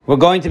We're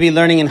going to be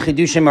learning in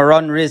Chidushim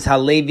Aron Riz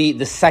Halevi,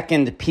 the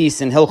second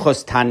piece in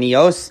Hilchos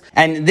Taaniyot.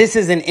 And this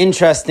is an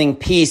interesting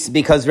piece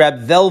because Reb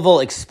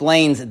Velvel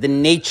explains the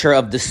nature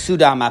of the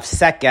Suda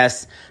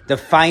Mafsekes, the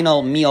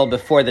final meal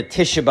before the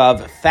Tisha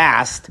B'Av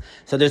fast.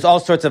 So there's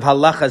all sorts of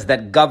halachas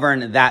that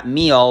govern that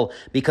meal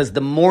because the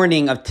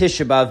morning of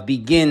Tisha B'Av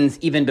begins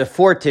even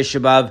before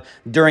Tisha B'Av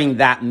during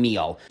that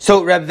meal.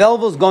 So Reb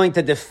Velvel is going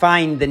to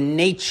define the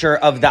nature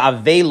of the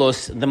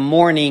Avelus, the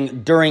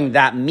morning during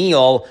that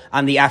meal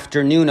on the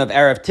afternoon of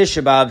Erev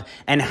Tisha B'Av,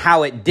 and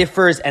how it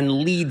differs and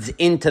leads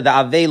into the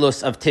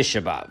Avelus of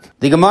Tisha B'Av.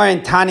 The Gemara in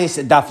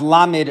Tanis Daf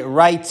Lamed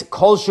writes,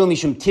 Kol shu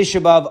mishum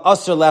Tisha B'Av,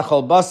 asur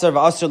lechol basar,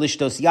 v'asur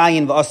lishtos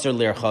yayin, v'asur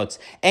lirchotz.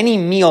 Any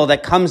meal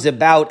that comes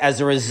about as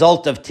a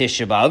result of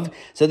Tisha B'Av,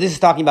 so this is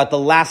talking about the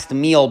last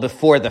meal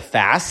before the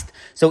fast.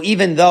 So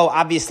even though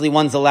obviously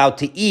one's allowed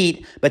to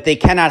eat, but they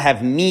cannot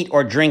have meat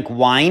or drink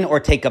wine or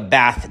take a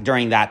bath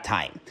during that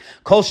time.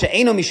 Kol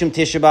she'eno mishum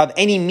Tisha B'Av,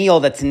 any meal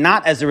that's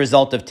not as a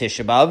result of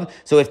Tisha B'Av,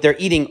 so if they're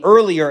eating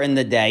earlier in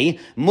the day,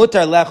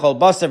 mutar lechol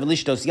basar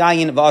v'lishtos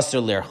yayin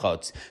v'asur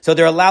lirchotz. So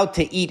they're allowed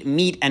to eat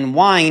meat and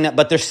wine,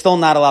 but they're still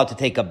not allowed to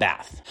take a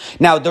bath.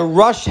 Now, the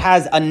Rush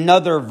has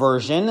another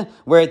version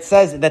where it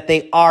says that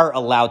they are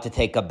allowed to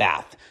take a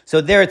bath.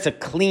 So there it's a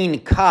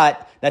clean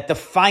cut that the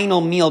final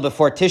meal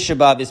before Tisha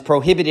B'Av is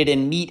prohibited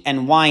in meat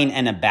and wine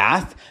and a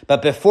bath,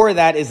 but before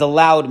that is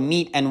allowed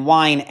meat and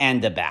wine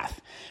and a bath.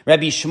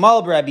 Rabbi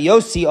Shmuel, Rabbi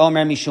Yossi,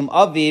 Omer Mishum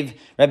Aviv.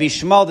 Rabbi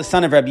Shmuel, the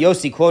son of Rabbi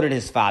Yossi, quoted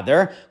his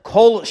father,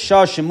 Kol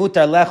shah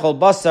shemutar lechol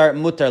basar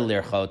mutar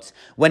lirchotz.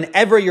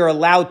 Whenever you're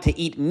allowed to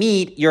eat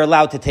meat, you're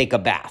allowed to take a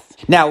bath.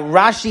 Now,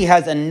 Rashi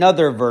has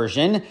another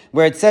version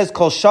where it says,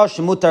 Kol shah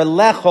shemutar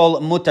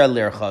lechol mutar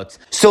lirchotz.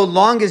 So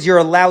long as you're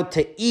allowed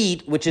to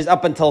eat, which is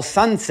up until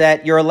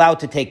sunset, you're allowed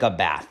to take a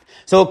bath.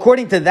 So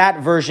according to that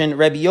version,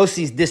 Rabbi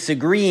Yossi is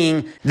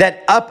disagreeing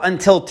that up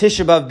until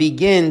Tisha B'Av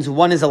begins,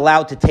 one is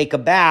allowed to take a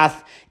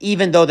bath,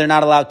 even though they're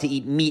not allowed to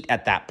eat meat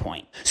at that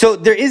point. So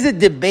there is a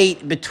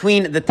debate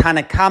between the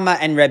Tanna Kama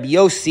and Rabbi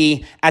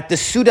Yossi at the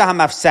Suda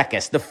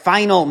HaMafsekes, the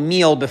final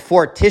meal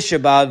before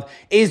Tisha B'Av.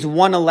 Is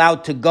one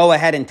allowed to go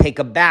ahead and take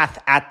a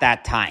bath at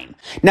that time?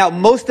 Now,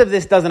 most of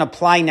this doesn't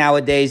apply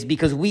nowadays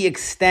because we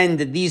extend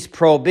these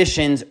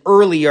prohibitions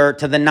earlier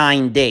to the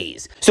 9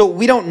 days. So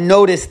we don't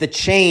notice the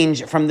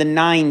change from the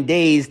 9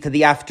 days to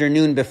the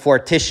afternoon before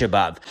Tisha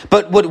B'Av.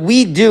 But what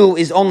we do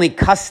is only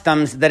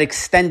customs that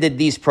extended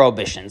these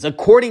prohibitions.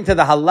 According to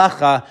the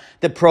halacha,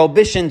 the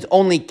prohibitions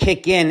only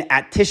kick in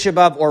at Tisha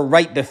B'Av or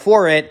right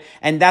before it,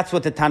 and that's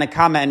what the Tanna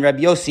Kama and Rabbi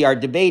Yossi are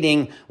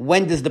debating.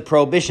 When does the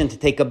prohibition to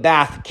take a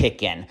bath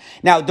kick in?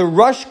 Now, the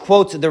Rush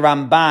quotes the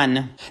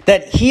Ramban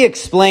that he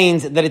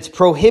explains that it's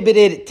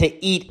prohibited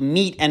to eat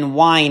meat and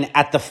wine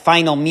at the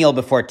final meal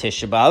before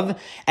Tisha B'Av,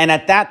 and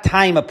at that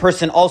time a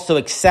person also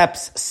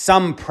accepts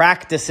some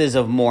practices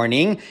of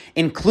mourning,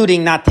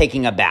 including not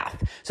taking a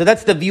bath. So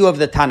that's the view of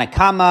the Tanna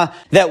Kama,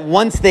 that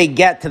once they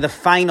get to the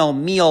final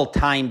meal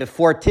time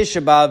before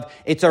Tisha B'Av,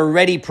 it's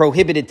already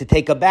prohibited to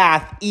take a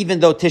bath, even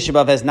though Tisha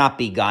B'Av has not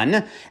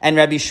begun. And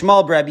Rabbi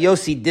Shmuel, Rabbi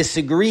Yossi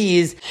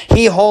disagrees.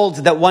 He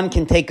holds that one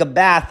can take a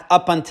bath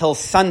up until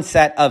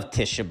sunset of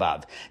Tisha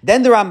B'Av.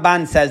 Then the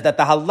Ramban says that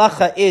the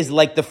halacha is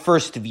like the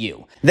first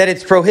view, that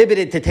it's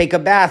prohibited to take a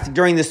bath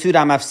during the Suda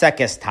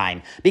Mafsekes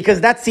time,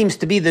 because that seems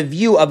to be the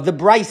view of the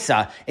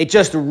Brisa. It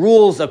just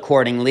rules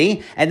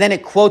accordingly, and then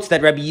it quotes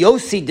that Rabbi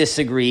Yossi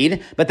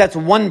disagreed, but that's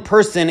one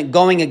person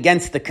going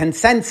against the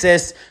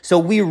consensus, so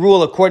we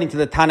rule according to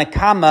the Tanna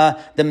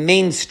Kama, the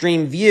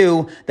mainstream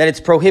view, that it's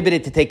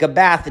prohibited to take a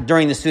bath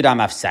during the Suda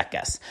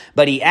Mafsekes.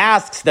 But he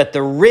asks that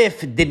the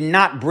Rif did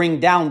not bring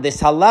down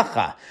this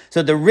halacha.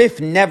 So the Rif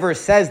never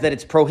says that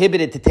it's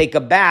prohibited to take a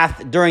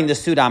bath during the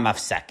Suda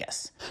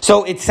Mafsekes.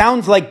 So it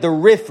sounds like the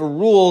Rif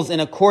rules in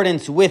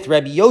accordance with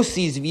Rabbi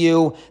Yossi's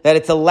view that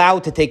it's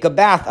allowed to take a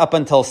bath up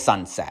until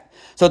sunset.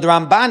 So the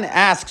Ramban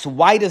asks,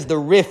 why does the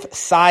Rif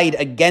side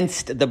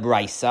against the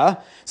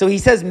Brisa? So he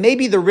says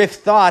maybe the Rif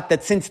thought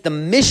that since the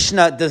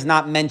Mishnah does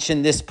not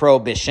mention this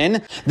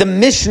prohibition, the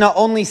Mishnah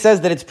only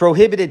says that it's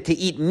prohibited to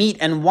eat meat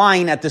and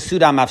wine at the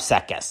Suda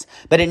Mafsekes,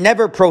 but it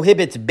never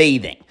prohibits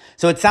bathing.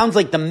 So it sounds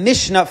like the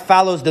Mishnah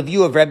follows the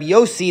view of Rabbi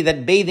Yossi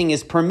that bathing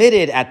is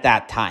permitted at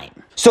that time.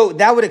 So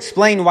that would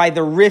explain why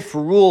the Rif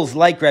rules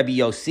like Rabbi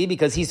Yossi,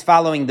 because he's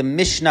following the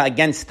Mishnah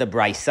against the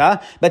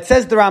Brisa. But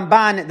says the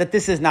Ramban that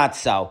this is not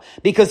so.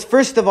 Because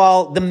first of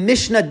all, the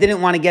Mishnah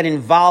didn't want to get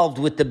involved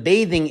with the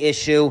bathing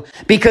issue,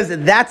 because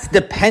that's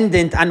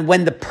dependent on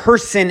when the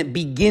person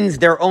begins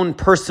their own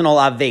personal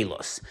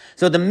Avelus.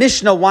 So the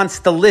Mishnah wants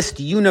to list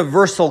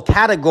universal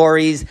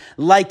categories,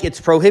 like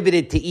it's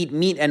prohibited to eat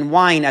meat and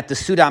wine at the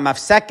Suda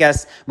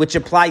Mafsekes, which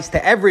applies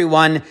to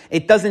everyone.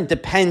 It doesn't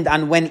depend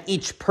on when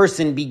each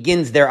person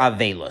begins their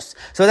Avelus.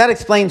 So that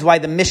explains why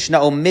the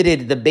Mishnah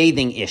omitted the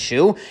bathing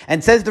issue.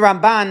 And says the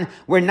Ramban,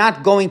 we're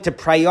not going to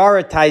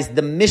prioritize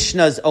the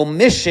Mishnah's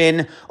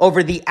omission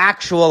over the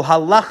actual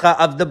halacha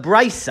of the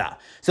Brisa.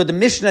 So the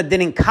Mishnah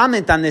didn't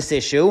comment on this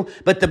issue,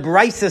 but the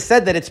Brisa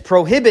said that it's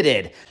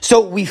prohibited.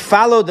 So we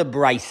follow the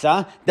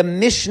Brisa. The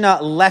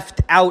Mishnah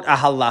left out a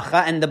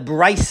halacha, and the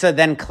Brisa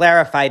then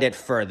clarified it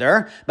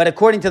further. But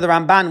according to the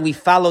Ramban, we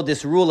follow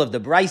this rule of the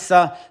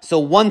Brisa. So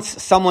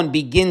once someone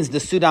begins the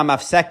Suda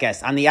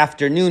Mafsekes on the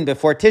afternoon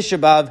before Tisha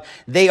B'Av,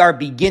 they are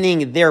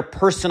beginning their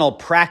personal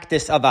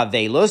practice of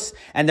Avelus,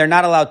 and they're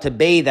not allowed to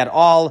bathe at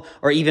all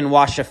or even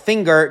wash a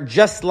finger,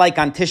 just like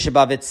on Tisha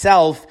B'Av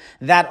itself.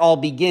 That all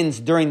begins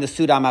during the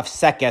Suda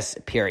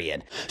Mafsekes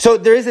period. So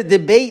there is a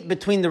debate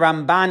between the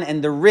Ramban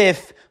and the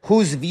Rif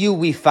whose view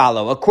we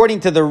follow. According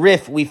to the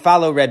Rif, we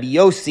follow Rabbi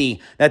Yossi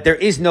that there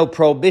is no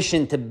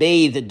prohibition to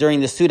bathe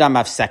during the Suda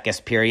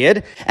Mafsekes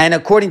period. And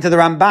according to the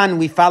Ramban,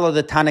 we follow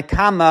the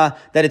Tanakama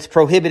that it's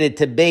prohibited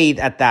to bathe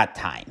at that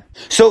time.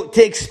 So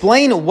to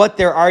explain what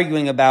they're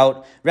arguing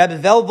about, Rabbi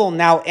Velvel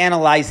now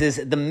analyzes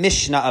the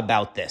Mishnah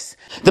about this.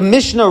 The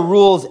Mishnah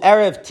rules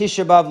Erev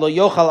Tisha B'Av lo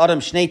yochal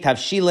adam shnei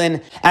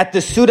tavshilin. At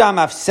the Suda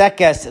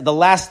Mafsekes, the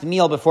last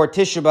meal before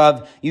Tisha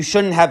B'Av, you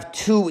shouldn't have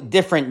two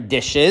different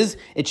dishes.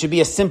 It should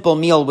be a simple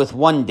meal with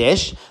one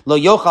dish. Lo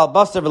yochal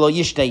basar v'lo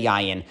yishteh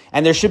yayin.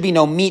 And there should be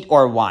no meat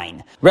or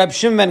wine. Reb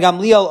Shimon ben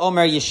Gamliel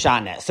omer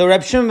yishaneh. So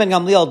Reb Shimon ben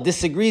Gamliel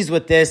disagrees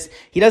with this.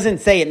 He doesn't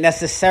say it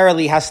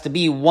necessarily has to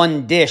be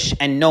one dish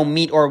and no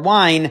meat or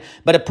wine,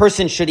 but a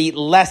person should eat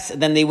less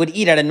than they would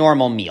eat at a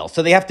normal meal.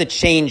 So they have to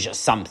change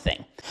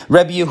something.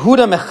 Rabbi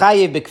Yehuda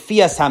mechayev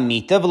b'kfiyas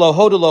hamita v'lo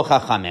hodu lo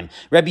chachamim.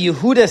 Rabbi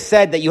Yehuda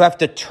said that you have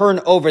to turn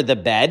over the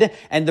bed,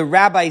 and the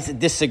rabbis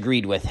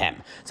disagreed with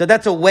him. So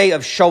that's a way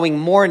of showing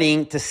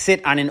mourning to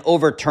sit on an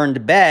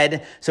overturned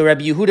bed. So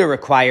Rabbi Yehuda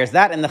requires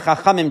that, and the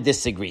chachamim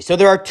disagree. So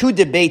there are two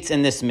debates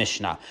in this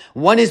Mishnah.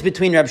 One is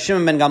between Rabbi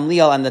Shimon ben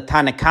Gamliel and the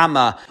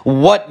Tanakama,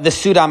 what the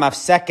Suda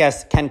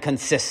Mafsekes can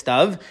consist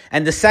of,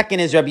 and the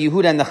second is Rabbi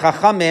Yehuda and the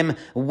chachamim,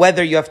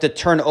 whether you have to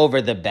turn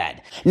over the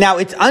bed. Now,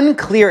 it's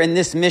unclear in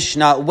this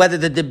Mishnah whether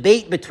the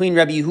debate between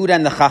Rabbi Yehuda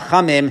and the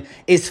Chachamim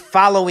is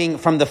following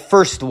from the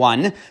first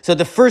one. So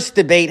the first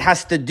debate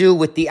has to do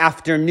with the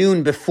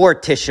afternoon before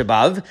Tisha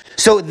B'Av.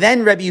 So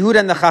then Rabbi Yehuda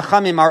and the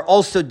Chachamim are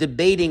also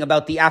debating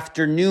about the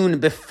afternoon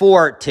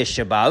before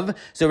Tisha B'Av.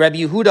 So Rabbi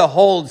Yehuda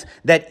holds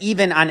that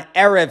even on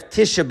Erev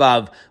Tisha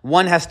B'Av,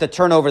 one has to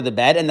turn over the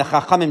bed, and the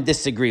Chachamim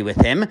disagree with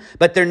him.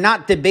 But they're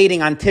not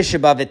debating on Tisha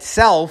B'Av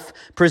itself.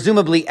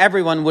 Presumably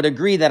everyone would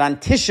agree that on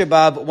Tisha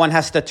B'Av, one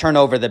has to turn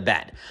over the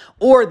bed.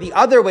 Or the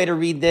other way to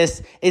read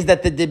this is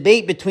that the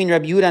debate between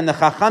Rabbi Yehuda and the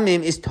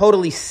Chachamim is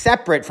totally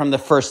separate from the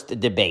first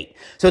debate.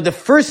 So the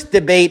first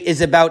debate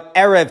is about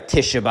Erev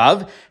Tisha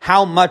B'Av,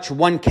 how much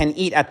one can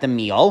eat at the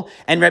meal.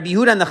 And Rabbi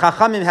Yehuda and the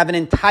Chachamim have an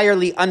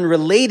entirely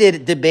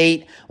unrelated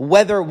debate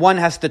whether one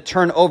has to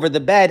turn over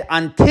the bed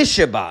on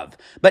Tisha B'Av.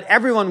 But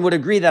everyone would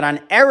agree that on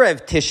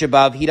Erev Tisha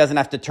B'Av, he doesn't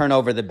have to turn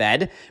over the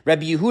bed.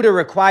 Rabbi Yehuda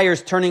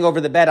requires turning over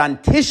the bed on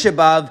Tisha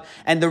B'Av,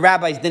 and the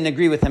rabbis didn't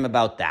agree with him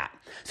about that.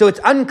 So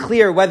it's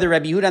unclear whether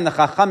Rabbi Yehuda and the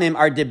Chachamim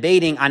are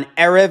debating on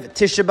Erev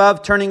Tisha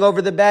B'Av turning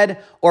over the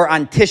bed or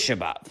on Tisha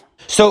B'Av.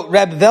 So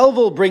Reb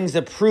Velvel brings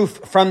a proof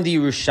from the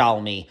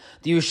Yerushalmi.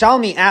 The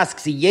Yerushalmi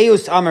asks,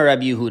 Yeus Amar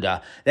Rabbi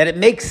Yehuda, that it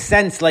makes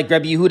sense, like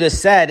Rabbi Yehuda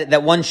said,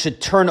 that one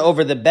should turn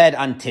over the bed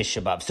on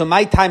Tisha B'Av. So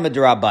my time of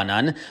the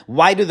Rabbanan,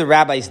 why do the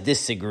rabbis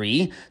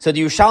disagree? So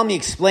the Yerushalmi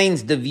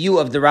explains the view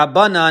of the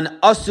Rabbanan,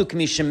 Asuk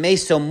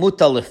mishemeso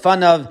muta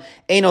lefanav,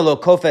 eno lo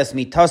kofes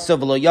mitaso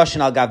v'lo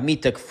yashin al gav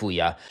mita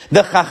kfuya.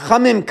 The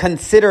Chachamim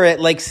consider it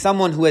like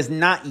someone who has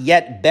not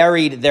yet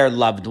buried their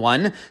loved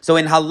one. So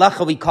in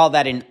halacha we call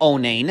that an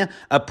onain.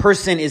 A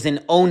person is an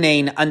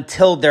onain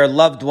until their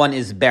loved one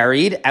is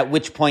buried, at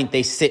which point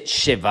they sit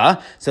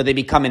shiva, so they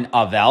become an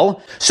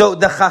avel. So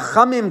the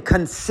Chachamim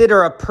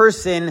consider a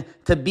person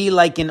to be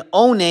like an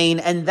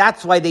onain, and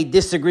that's why they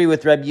disagree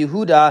with Rabbi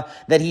Yehuda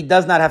that he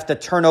does not have to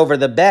turn over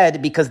the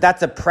bed, because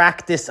that's a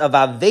practice of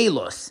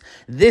avelus.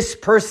 This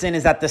person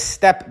is at the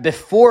step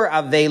before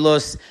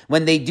avelus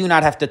when they do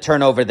not have to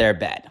turn over their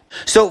bed.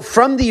 So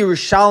from the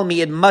Yerushalmi,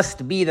 it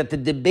must be that the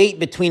debate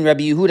between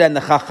Rabbi Yehuda and the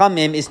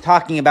Chachamim is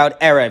talking about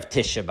Erev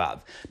Tisha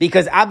B'Av.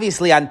 Because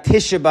obviously on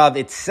Tisha B'Av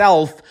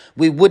itself,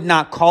 we would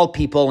not call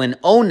people an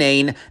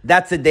onain.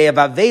 That's a day of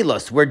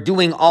avelus. We're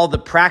doing all the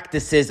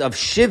practices of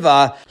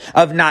shiva,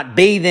 of not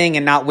bathing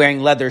and not wearing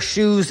leather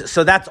shoes.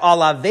 So that's all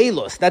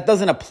avelus. That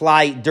doesn't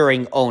apply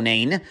during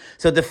onain.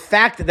 So the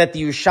fact that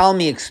the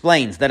Yerushalmi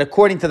explains that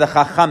according to the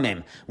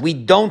Chachamim, we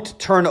don't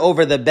turn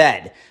over the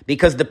bed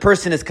because the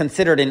person is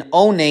considered an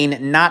onain,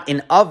 not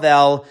an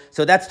avel.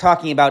 So that's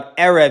talking about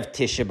Erev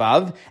Tisha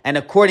B'Av. And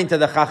according to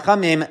the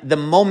Chachamim, the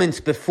moments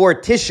before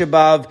Tisha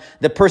B'Av,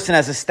 the person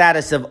has a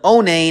status of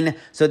onain.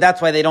 So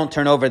that's why they don't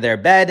turn over their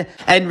bed.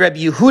 And Rabbi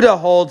Yehuda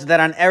holds that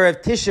on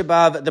Erev Tisha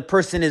B'Av, the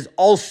person is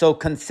also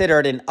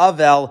considered an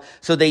avel.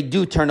 So they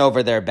do turn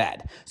over their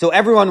bed. So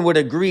everyone would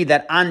agree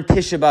that on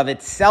Tisha B'Av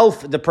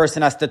itself, the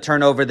person has to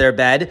turn over their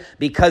bed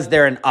because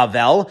they're an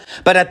avel.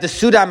 But at the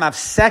Suda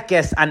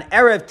Mafsekes on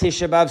Erev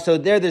Tisha B'Av, so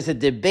there's a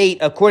debate.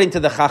 According to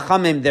the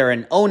Chachamim, they're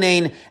in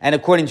Onein, and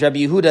according to Rabbi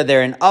Yehuda,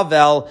 they're in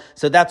Avel.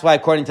 So that's why,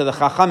 according to the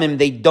Chachamim,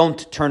 they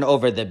don't turn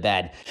over the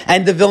bed.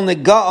 And the Vilna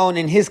Gaon,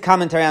 in his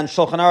commentary on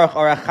Shulchan Aruch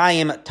Orach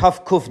Chaim,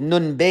 Taf Kuf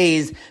Nun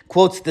Beis,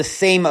 quotes the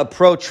same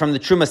approach from the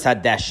Trumas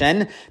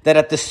Hadeshen, that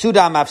at the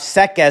Suda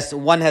Mafsekes,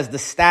 one has the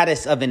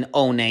status of an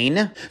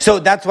Onein. So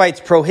that's why it's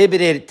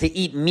prohibited to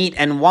eat meat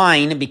and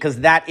wine,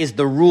 because that is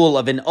the rule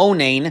of an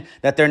Onein,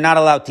 that they're not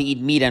allowed to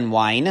eat meat and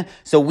wine.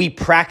 So we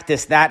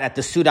practice that at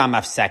the Suda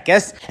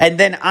Mafsekes. And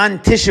then on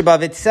Tisha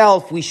B'Av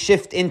itself, we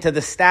shift into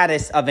the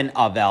status of an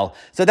Avel.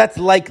 So that's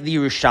like the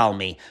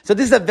Yerushalmi. So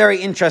this is a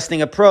very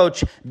interesting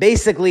approach.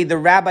 Basically, the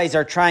rabbis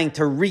are trying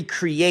to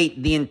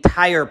recreate the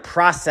entire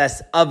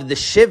process of the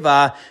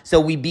Shiva. So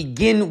we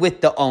begin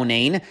with the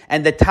Onein,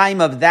 and the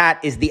time of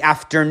that is the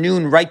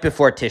afternoon right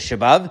before Tisha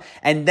B'Av,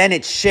 and then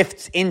it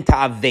shifts into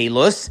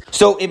Avelus.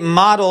 So it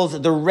models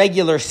the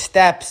regular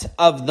steps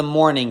of the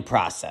mourning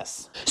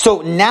process.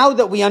 So now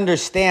that we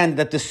understand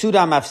that the Suda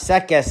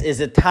Mafsekes is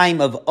a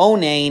time of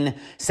Onein,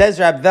 says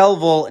Rab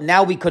Velvel,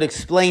 now we could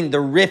explain the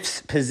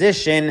Rif's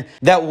position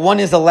that one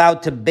is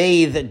allowed to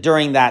bathe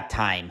during that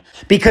time.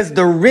 Because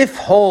the Rif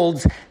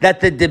holds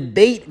that the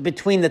debate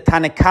between the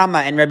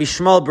Tanakama and Rabbi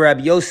Shmuel bar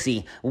Rabbi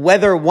Yossi,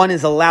 whether one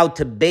is allowed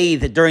to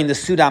bathe during the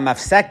Suda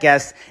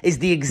Mafsekes, is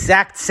the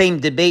exact same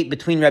debate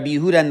between Rabbi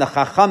Yehuda and the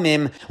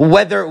Chachamim,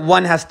 whether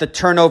one has to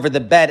turn over the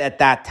bed at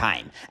that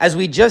time. As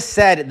we just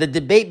said, the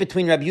debate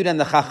between Rabbi Yehuda and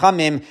the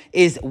Chachamim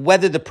is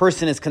whether the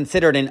person is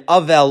considered an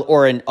Avel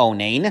or an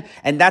Onein,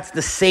 and that's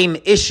the same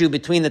issue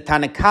between the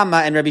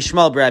Tanakama and Rabbi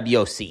Shmuel bar Rabbi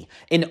Yossi.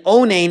 An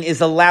Onein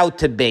is allowed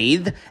to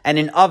bathe, and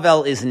an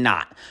Avel is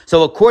not.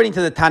 So according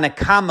to the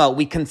Tanakama,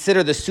 we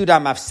consider the Suda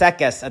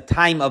Mafsekes a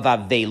time of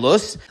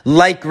Avelus,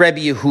 like Rabbi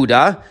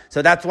Yehuda,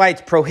 so that's why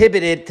it's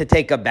prohibited to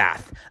take a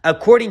bath.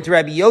 According to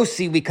Rabbi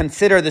Yossi, we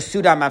consider the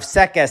Suda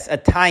Mafsekes a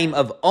time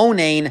of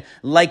Onein,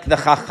 like the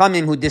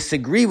Chachamim who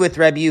disagree with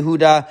Rabbi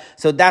Yehuda,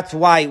 so that's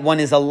why one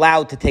is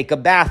allowed to take a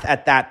bath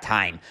at that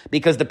time,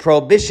 because the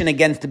prohibition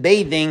against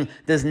bathing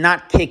does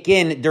not kick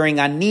in during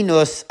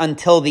Aninus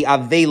until the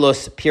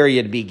Avelus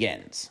period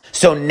begins.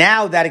 So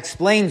now that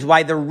explains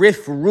why the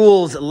Rif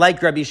rules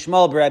like Rabbi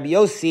Shmuel bar Rabbi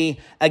Yossi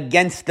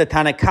against the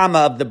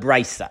Tanakama of the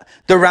Brisa.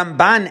 The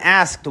Ramban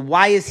asked,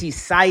 why is he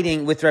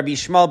siding with Rabbi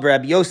Shmuel bar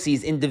Rabbi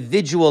Yossi's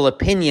individual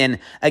opinion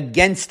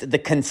against the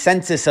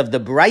consensus of the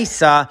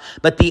Brisa?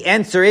 But the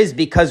answer is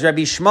because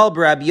Rabbi Shmuel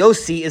bar Rabbi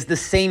Yossi is the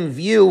same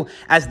view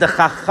as the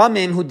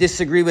Chachamim who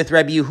disagree with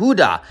Rabbi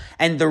Yehuda.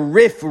 And the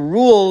Rif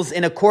rules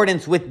in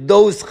accordance with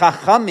those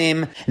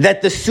Chachamim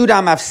that the Suda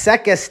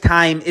Mafsekes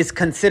time is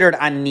considered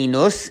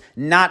Aninus,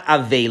 not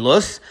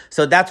Avelus.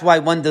 So that's why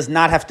one does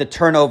not have to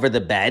turn over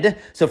the bed.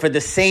 So for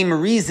the same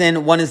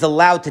reason, one is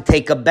allowed to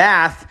take a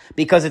bath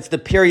because it's the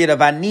period of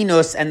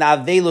Aninus and the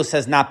Avelus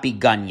has not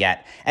begun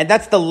yet. And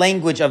that's the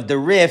language of the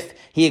Rif.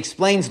 He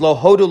explains lo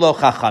hodu lo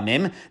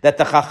chachamim, that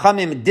the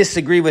chachamim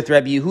disagree with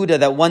Rabbi Yehuda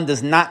that one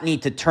does not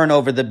need to turn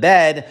over the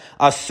bed,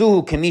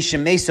 asuhu kamisha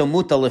meso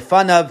muta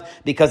lefanav,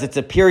 because it's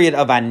a period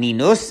of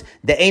aninus,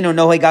 the eino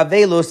noheg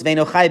avelus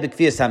veino chai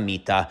b'kfiyas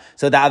hamita.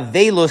 So the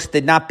avelus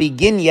did not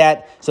begin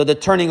yet, so the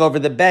turning over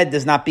the bed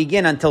does not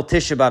begin until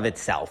Tisha B'Av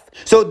itself.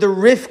 So the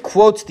Rif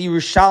quotes the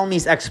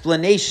Yerushalmi's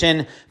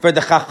explanation for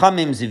the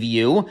chachamim's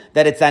view,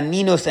 that it's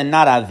aninus and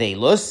not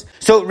avelus.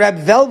 So Reb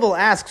Velvel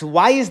asks,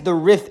 why is the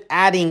Rif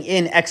adding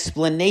in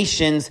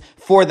explanations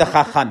for the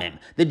Chachamim?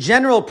 The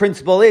general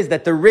principle is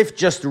that the Rif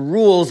just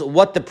rules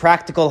what the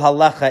practical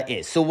halacha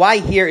is. So why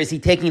here is he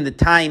taking the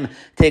time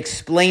to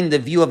explain the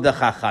view of the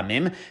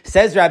Chachamim?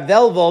 Says Rab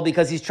Velvel,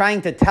 because he's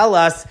trying to tell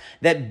us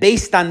that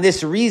based on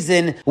this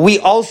reason, we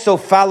also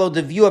follow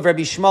the view of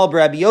Rabbi Shmuel bar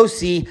Rabbi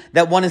Yossi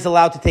that one is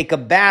allowed to take a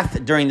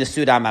bath during the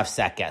Suda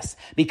Mafsekes.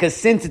 Because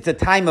since it's a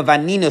time of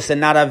Aninus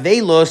and not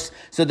Avelus,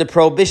 so the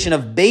prohibition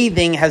of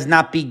bathing has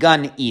not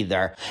begun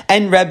either.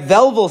 And Rab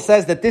Velvel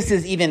says that this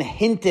is even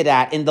hinted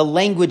at in the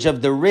language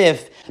of the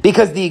Rif,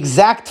 because the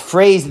exact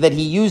phrase that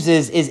he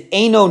uses is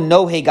Eino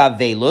noheg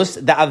avelus.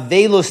 The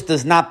avelus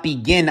does not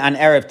begin on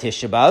Erev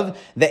Tisha B'Av.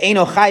 The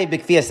Eino chai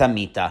b'kfiyas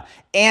hamita.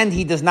 And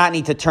he does not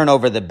need to turn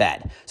over the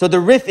bed. So the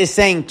Rif is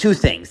saying two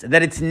things,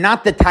 that it's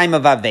not the time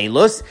of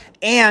Avelus,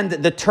 and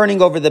the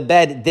turning over the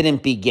bed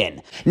didn't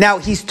begin. Now,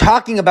 he's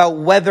talking about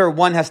whether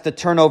one has to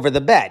turn over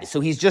the bed.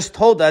 So he's just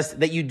told us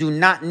that you do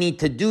not need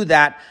to do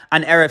that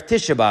on Erev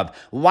Tisha B'Av.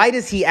 Why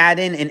does he add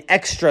in an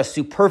extra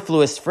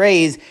superfluous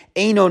phrase,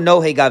 Eino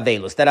noheg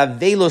Avelus, that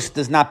Avelus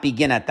does not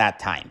begin at that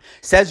time?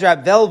 Says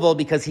Rab Velvel,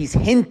 because he's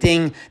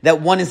hinting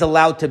that one is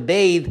allowed to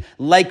bathe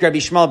like Rabbi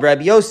Shmuel bar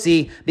Rabbi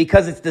Yossi,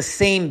 because it's the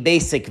same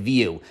basic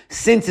view.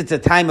 Since it's a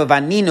time of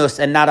Aninus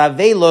and not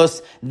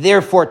Avelus,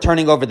 therefore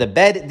turning over the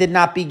bed did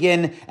not begin,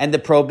 and the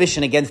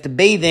prohibition against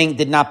bathing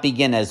did not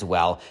begin as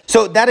well.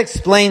 So that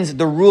explains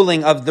the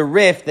ruling of the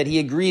Rif, that he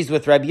agrees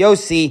with Rabbi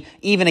Yossi,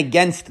 even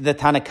against the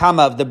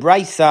Tanakama of the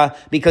Brisa,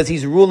 because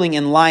he's ruling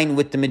in line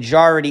with the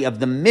majority of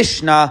the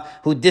Mishnah,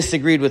 who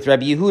disagreed with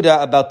Rabbi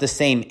Yehuda about the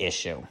same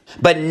issue.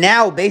 But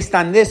now, based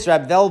on this,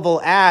 Rab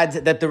Velvel adds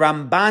that the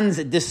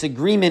Ramban's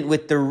disagreement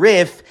with the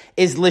Rif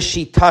is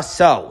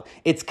l'shitaso.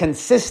 It's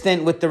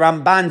consistent with the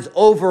Ramban's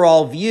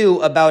overall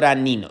view about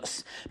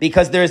aninus.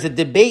 Because there is a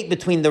debate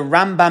between the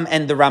Rambam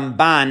and the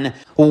Ramban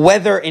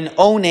whether an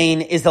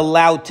onain is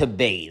allowed to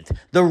bathe.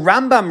 The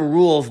Rambam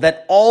rules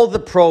that all the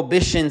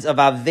prohibitions of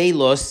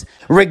Avelos,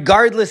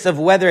 regardless of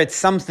whether it's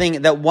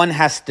something that one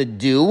has to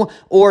do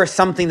or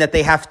something that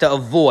they have to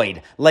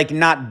avoid, like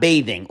not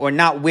bathing or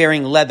not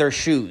wearing leather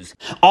shoes,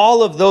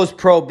 all of those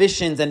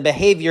prohibitions and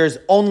behaviors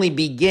only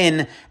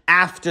begin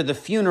after the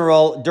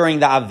funeral during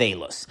the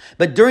Avelos.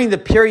 But during the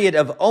period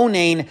of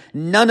Onain,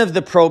 none of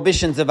the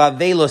prohibitions of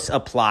Avelos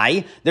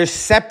apply. There's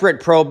separate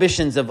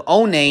prohibitions of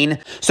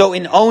Onain. So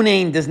in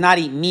Onain does not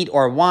eat meat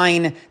or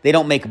wine. They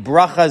don't make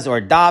brachas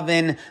or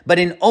daven. But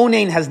in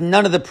Onain has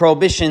none of the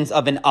prohibitions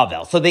of an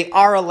Avel. So they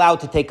are allowed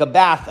to take a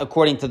bath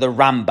according to the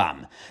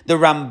Rambam. The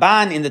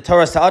Ramban in the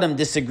Torah Sa'adim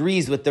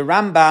disagrees with the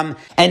Rambam,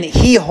 and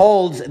he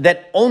holds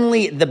that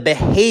only the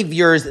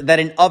behaviors that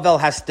an Avel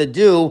has to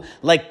do,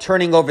 like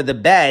turning over the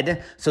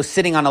bed, so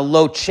sitting on a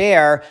low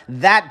chair,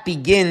 that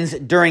begins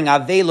during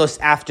Avelos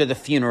after the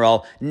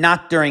funeral,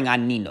 not during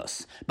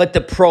Aninos. But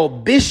the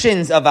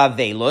prohibitions of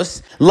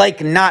Avelos,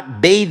 like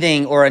not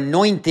bathing or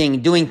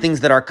anointing, doing things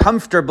that are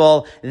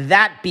comfortable,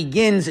 that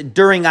begins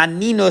during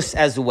Aninos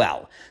as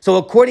well. So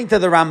according to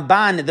the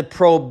Ramban, the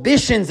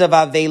prohibitions of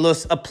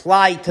Avelos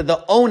apply to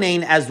the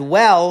Onain as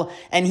well,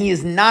 and he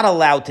is not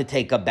allowed to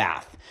take a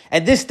bath.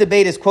 And this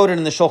debate is quoted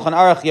in the Shulchan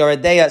Aruch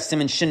Yoredeya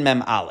Siman Shin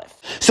Mem Aleph.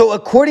 So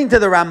according to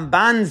the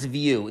Ramban's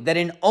view that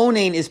an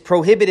Onain is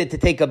prohibited to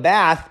take a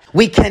bath,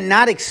 we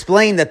cannot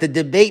explain that the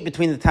debate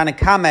between the Tanna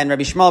Kama and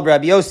Rabbi Shmuel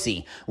Rabbi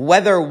Yossi,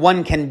 whether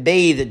one can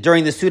bathe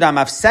during the Suda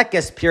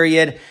Mafsekes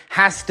period,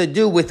 has to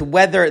do with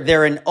whether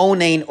they're an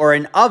Onain or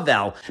an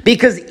Avel.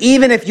 Because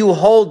even if you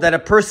hold that a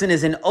person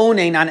is an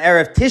Onain on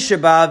Erev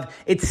Tisha B'Av,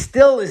 it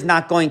still is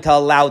not going to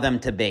allow them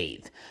to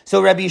bathe.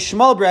 So Rabbi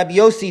Shmuel Rabbi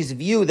Yossi's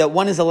view that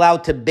one is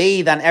allowed to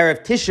bathe on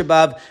Erev Tisha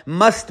B'Av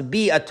must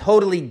be a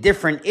totally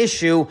different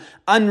issue,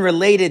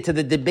 unrelated to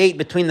the debate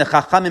between the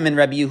Chachamim and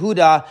Rabbi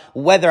Yehuda,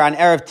 whether on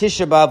Erev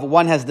Tisha B'Av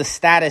one has the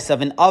status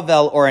of an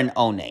Avel or an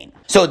Onain.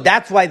 So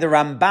that's why the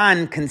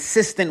Ramban,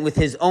 consistent with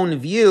his own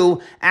view,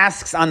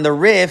 asks on the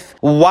Rif,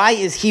 why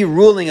is he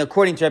ruling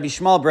according to Rabbi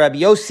Shmuel Rabbi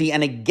Yossi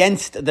and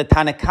against the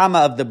Tanna Kama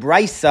of the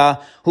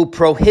Braisa, who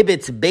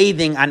prohibits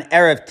bathing on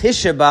Erev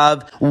Tisha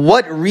B'Av?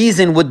 What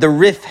reason would the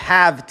Rif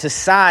have to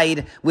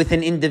side with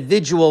an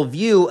individual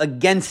view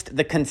against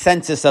the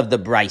consensus of the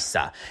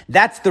Braisa?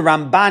 That's the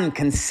Ramban,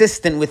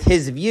 consistent with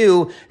his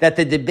view that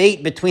the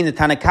debate between the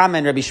Tanna Kama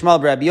and Rabbi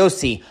Shmuel Rabbi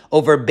Yossi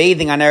over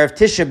bathing on Erev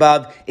Tisha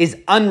B'Av is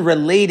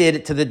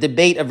unrelated to the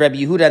debate of Rabbi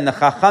Yehuda and the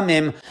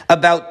Chachamim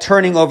about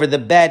turning over the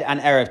bed on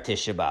Erev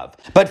Tisha B'Av.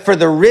 But for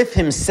the Rif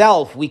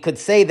himself, we could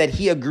say that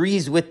he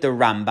agrees with the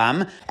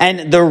Rambam,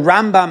 and the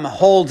Rambam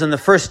holds in the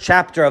first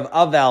chapter of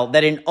Avel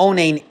that an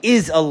Onain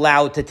is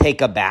allowed to take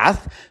a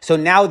bath. So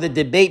now the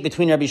debate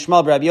between Rabbi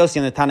Shmuel Rabbi Yossi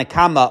and the Tanna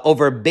Kama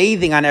over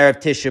bathing on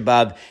Erev Tisha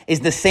B'Av is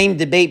the same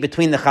debate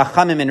between the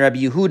Chachamim and Rabbi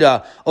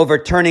Yehuda over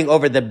turning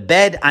over the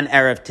bed on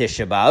Erev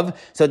Tisha B'Av.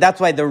 So that's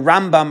why the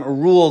Rambam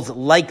rules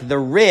like the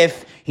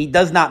Rif. He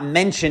does not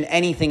mention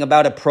anything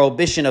about a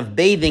prohibition of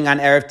bathing on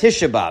Erev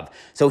Tisha B'Av.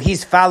 So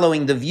he's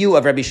following the view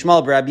of Rabbi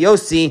Shmuel Rabbi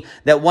Yossi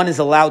that one is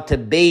allowed to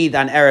bathe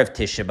on Erev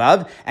Tisha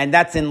B'Av, and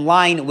that's in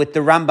line with the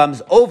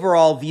Rambam's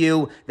overall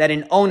view that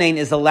an Onain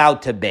is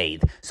allowed to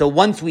bathe. So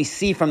once we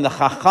see from the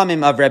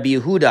Chachamim of Rabbi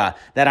Yehuda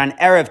that on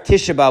Erev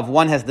Tisha B'Av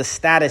one has the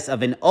status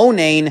of an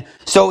Onain,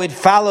 so it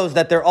follows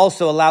that they're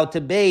also allowed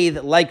to bathe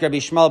like Rabbi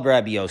Shmuel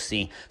Rabbi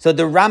Yossi. So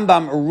the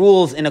Rambam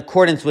rules in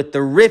accordance with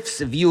the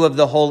Rif's view of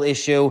the whole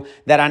issue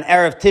that on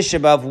Erev Tisha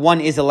B'Av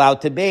one is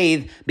allowed to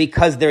bathe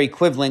because they're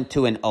equivalent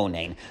to an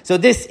Onain. So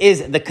this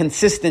is the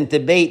consistent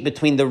debate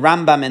between the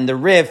Rambam and the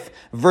Rif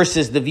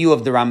versus the view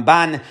of the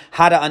Ramban,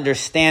 how to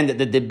understand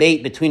the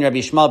debate between Rabbi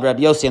Shmuel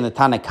Rabbi Yossi and the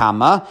Tanna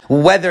Kama,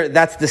 whether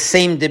that's the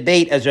same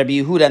debate as Rabbi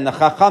Yehuda and the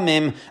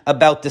Chachamim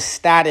about the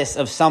status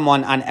of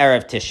someone on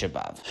Erev Tisha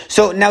B'Av.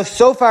 So now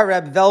so far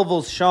Reb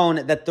Velvel's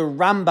shown that the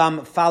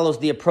Rambam follows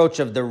the approach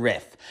of the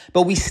Rif.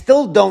 But we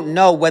still don't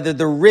know whether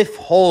the Rif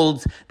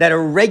holds that a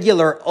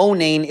regular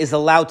Onain is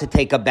allowed to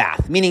take a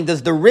bath. Meaning,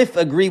 does the Rif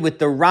agree with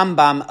the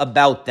Rambam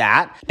about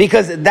that?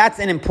 Because that's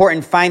an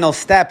important final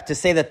step to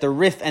say that the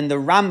Rif and the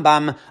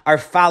Rambam are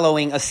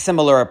following a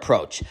similar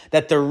approach.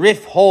 That the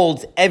Rif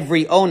holds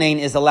every Onain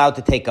is allowed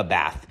to take a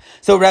bath.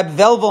 So Reb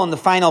Velvel in the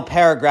final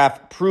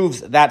paragraph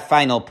proves that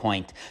final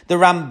point. The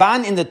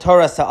Ramban in the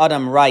Torah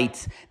Sa'adim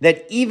writes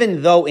that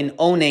even though an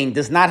Onain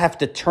does not have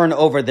to turn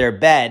over their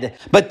bed,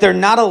 but they're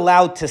not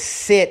allowed to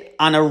sit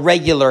on a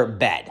regular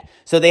bed.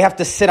 So they have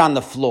to sit on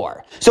the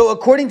floor. So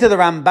according to the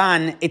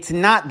Ramban, it's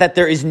not that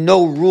there is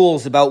no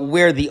rules about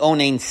where the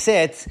Onain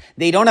sits.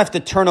 They don't have to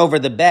turn over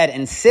the bed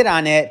and sit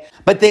on it,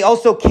 but they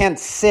also can't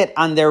sit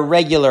on their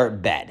regular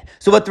bed.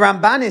 So what the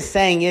Ramban is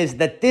saying is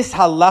that this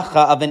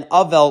halacha of an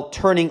Avel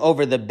turning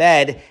over the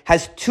bed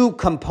has two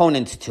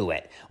components to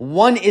it.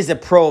 One is a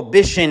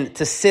prohibition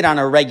to sit on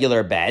a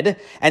regular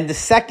bed, and the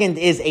second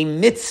is a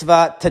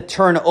mitzvah to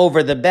turn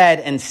over the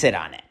bed and sit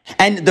on it.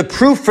 And the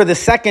proof for the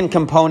second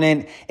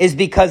component is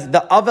because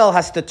the Avel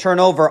has to turn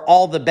over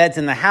all the beds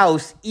in the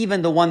house,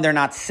 even the one they're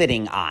not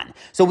sitting on.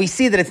 So we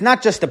see that it's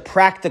not just a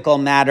practical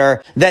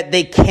matter that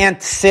they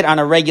can't sit on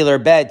a regular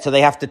bed, so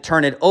they have to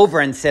turn it over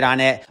and sit on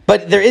it,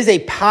 but there is a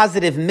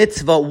positive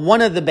mitzvah.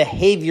 One of the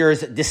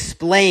behaviors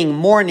displaying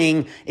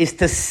mourning is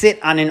to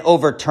sit on an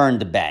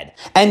overturned bed.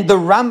 And the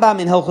Rambam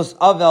in Hilchos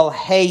Avel,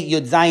 Hey,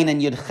 Yud Zayin,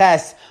 and Yud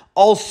Ches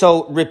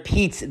also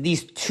repeats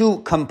these two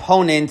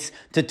components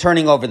to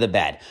turning over the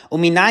bed.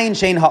 Uminayin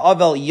shein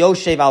ha'avel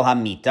yoshev al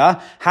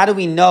hamita. How do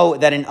we know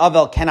that an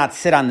avel cannot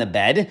sit on the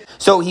bed?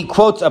 So he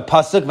quotes a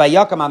pasuk,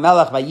 Vayakam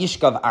hamelech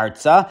vayishkav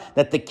arza,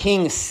 that the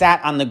king sat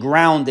on the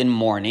ground in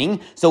mourning.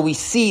 So we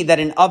see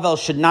that an avel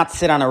should not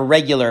sit on a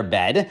regular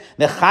bed.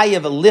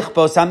 V'chayev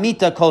lichbos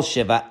hamita kol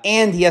shiva,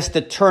 and he has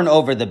to turn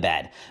over the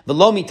bed.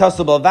 V'lo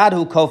mitasu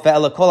b'lvad kofe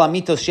ela kol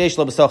hamitos sheish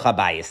lo b'soch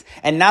habayis.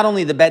 And not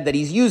only the bed that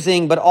he's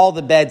using, but all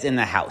the beds in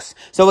the house.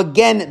 So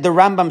again, the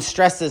Rambam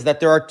stresses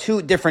that there are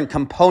two different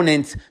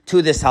components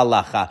to this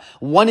halacha.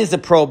 One is a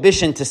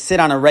prohibition to sit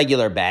on a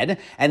regular bed,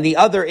 and the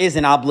other is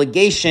an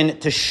obligation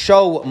to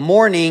show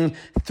mourning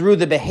through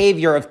the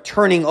behavior of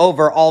turning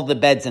over all the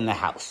beds in the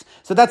house.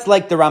 So that's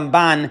like the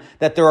Ramban,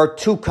 that there are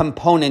two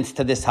components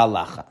to this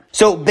halacha.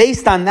 So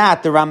based on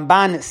that, the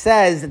Ramban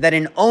says that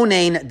an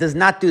onain does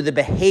not do the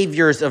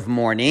behaviors of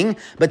mourning,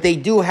 but they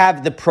do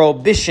have the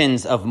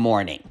prohibitions of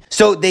mourning.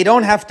 So they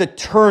don't have to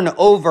turn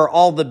over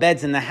all the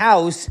beds in the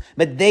house,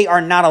 but they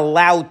are not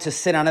allowed to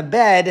sit on a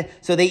bed,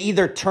 so they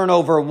either turn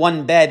over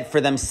one bed for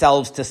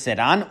themselves to sit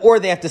on, or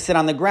they have to sit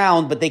on the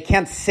ground, but they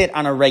can't sit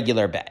on a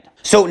regular bed.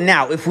 So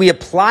now, if we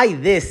apply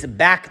this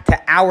back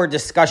to our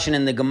discussion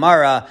in the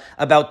Gemara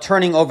about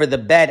turning over the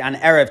bed on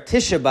Erev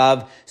Tisha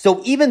B'Av,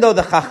 so even though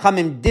the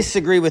Chachamim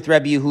disagree with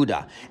Rabbi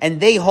Yehuda, and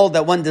they hold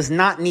that one does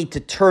not need to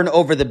turn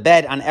over the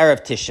bed on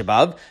Erev Tisha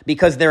B'Av,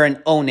 because they're an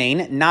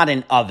onain, not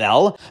an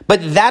avel, but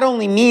that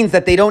only means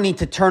that they don't need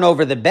to turn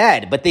over the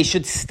bed, but they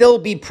should still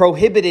be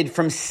prohibited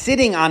from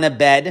sitting on a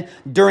bed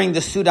during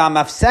the Suda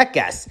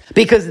Mafsekes,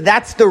 because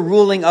that's the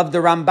ruling of the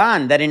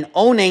Ramban, that an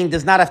onain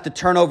does not have to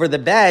turn over the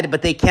bed,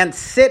 but they can't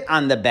sit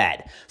on the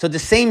bed. So the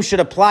same should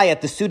apply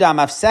at the Suda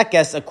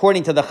Mafsekes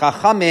according to the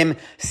Chachamim.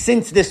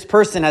 Since this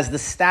person has the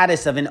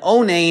status of an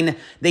onain,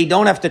 they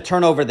don't have to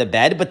turn over the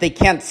bed, but they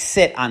can't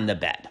sit on the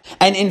bed.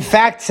 And in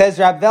fact, says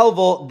Rav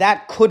Velvel,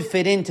 that could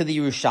fit into the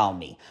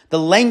Yerushalmi. The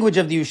language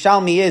of the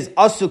Yerushalmi is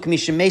asuk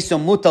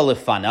mishemeso muta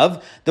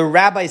lefanav. The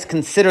rabbis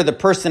consider the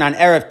person on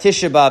Erev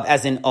Tisha B'Av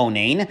as an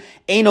onain.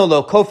 Eino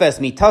lo kofes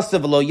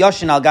mitasav lo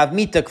yashin al gav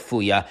mita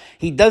kfuya.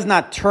 He does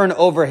not turn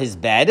over his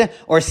bed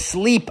or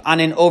sleep on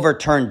an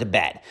overturned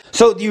bed.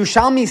 So the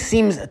Yerushalmi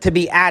seems to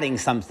be adding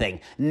something.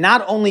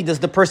 Not only does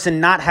the person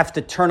not have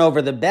to turn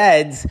over the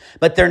beds,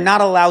 but they're not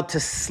allowed to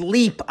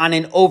sleep on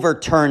an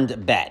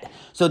overturned bed.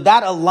 So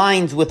that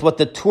aligns with what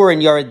the Tur in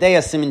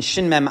Yeridea Simin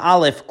Shin Mem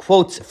Aleph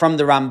quotes from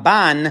the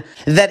Ramban,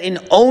 that an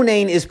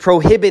onain is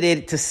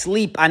prohibited to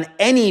sleep on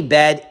any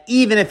bed,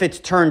 even if it's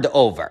turned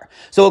over.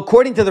 So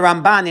according to the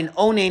Ramban, an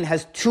onain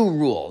has two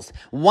rules.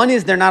 One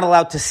is they're not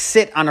allowed to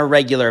sit on a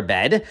regular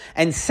bed,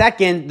 and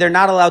second, they're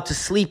not allowed to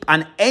sleep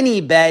on any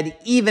bed,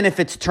 even if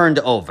it's turned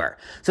over.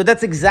 So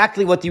that's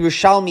exactly what the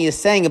Yerushalmi is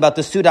saying about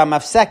the Suda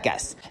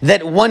Mafsekes,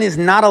 that one is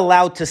not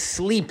allowed to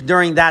sleep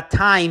during that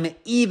time,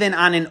 even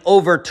on an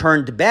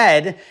overturned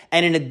bed.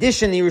 And in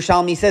addition, the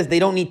Yerushalmi says they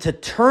don't need to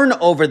turn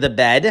over the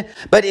bed,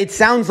 but it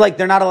sounds like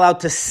they're not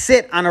allowed to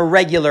sit on a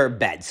regular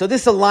bed. So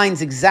this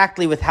aligns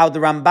exactly with how the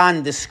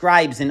Ramban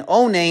describes in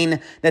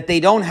onain, that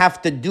they don't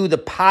have to do the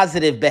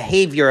positive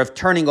behavior of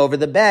turning over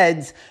the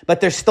beds,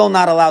 but they're still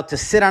not allowed to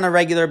sit on a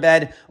regular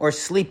bed or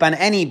sleep on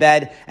any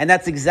bed. And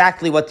that's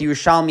exactly what the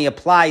Yerushalmi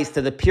applies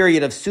to the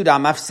period of Suda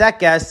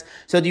Mafsekes.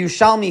 So the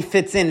Yerushalmi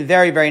fits in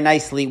very, very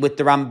nicely with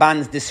the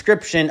Ramban's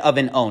description of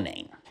an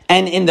onain.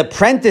 And in the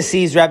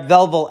parentheses, Rab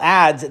Velvel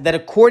adds that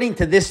according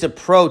to this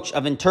approach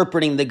of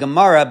interpreting the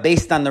Gemara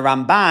based on the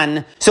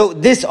Ramban, so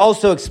this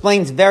also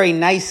explains very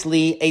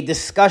nicely a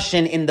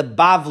discussion in the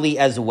Bavli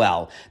as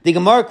well. The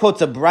Gemara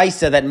quotes a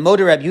brisa that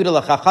Moder Rab Yehuda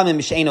l'chachamim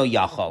misheino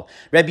yachol.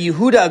 Rab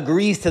Yehuda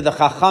agrees to the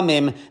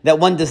Chachamim that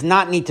one does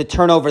not need to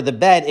turn over the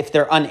bed if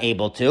they're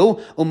unable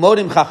to.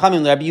 Umodim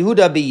Chachamim Rab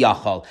Yehuda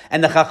biyachol.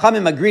 And the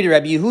Chachamim agree to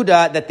Rab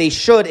Yehuda that they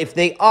should if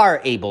they are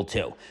able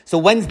to. So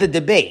when's the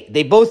debate?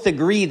 They both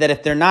agree that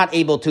if they're not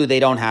able to,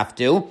 they don't have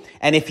to.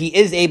 And if he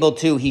is able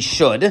to, he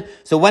should.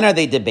 So when are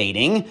they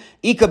debating?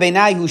 Ika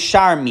benayu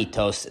shar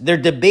mitos. They're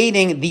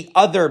debating the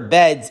other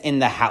beds in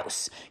the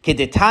house.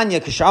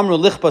 Kedetanya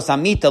kishamru lichpos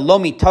amita lo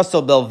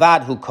mitoso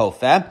belvad hu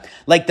kofe.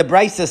 Like the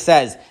brisa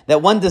says,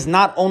 that one does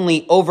not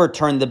only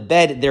overturn the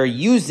bed they're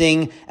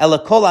using,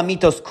 elakol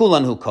amitos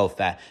kulan hu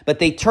kofe, but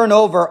they turn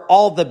over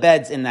all the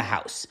beds in the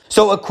house.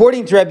 So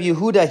according to Rabbi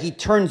Yehuda, he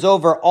turns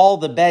over all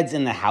the beds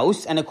in the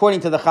house, and according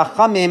to the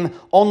Chachamim,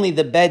 only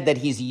the bed that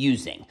he's he's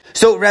using.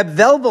 So Reb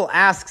Velvel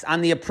asks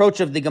on the approach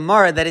of the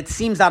Gemara that it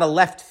seems out of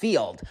left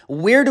field.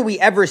 Where do we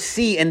ever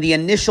see in the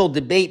initial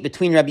debate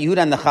between Rabbi Yehuda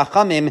and the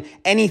Chachamim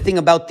anything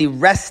about the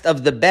rest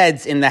of the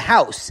beds in the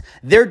house?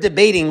 They're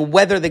debating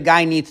whether the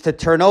guy needs to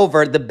turn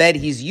over the bed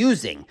he's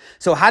using.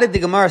 So how did the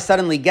Gemara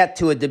suddenly get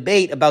to a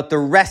debate about the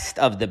rest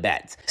of the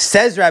beds?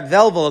 Says Reb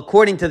Velvel,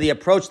 according to the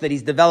approach that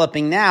he's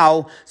developing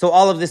now, so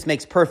all of this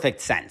makes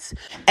perfect sense.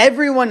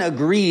 Everyone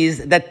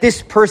agrees that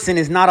this person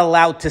is not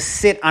allowed to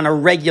sit on a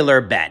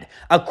regular bed.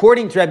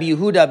 According to Rabbi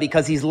Yehuda,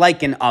 because he's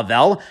like an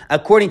Avel.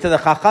 According to the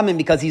Chachamim,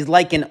 because he's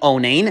like an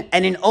Onain.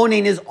 And an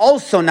Onain is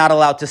also not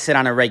allowed to sit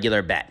on a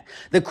regular bed.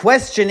 The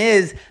question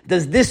is,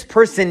 does this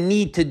person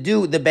need to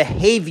do the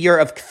behavior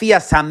of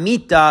Kfiyas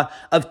Hamita,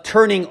 of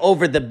turning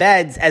over the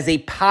beds, as a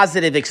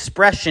positive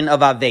expression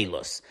of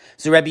Avelus?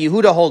 So Rabbi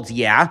Yehuda holds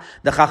yeah,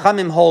 the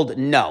Chachamim hold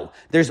no.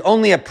 There's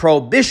only a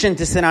prohibition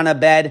to sit on a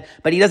bed,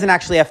 but he doesn't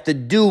actually have to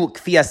do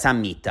Kfiyas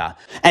Hamita.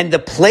 And the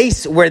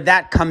place where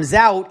that comes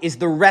out is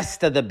the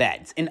rest of the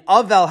beds. An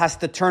Avel has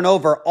to turn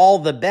over all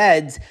the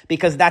beds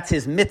because that's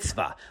his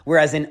mitzvah.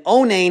 Whereas an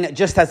Onain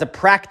just has a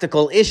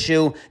practical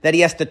issue that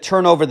he has to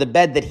turn over the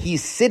bed that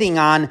he's sitting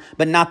on,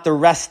 but not the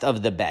rest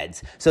of the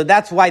beds. So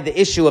that's why the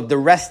issue of the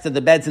rest of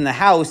the beds in the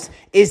house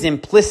is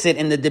implicit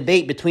in the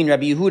debate between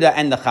Rabbi Yehuda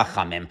and the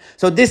Chachamim.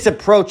 So this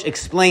approach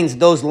explains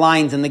those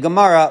lines in the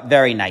Gemara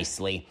very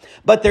nicely.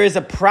 But there is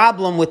a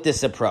problem with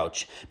this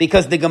approach,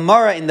 because the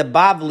Gemara in the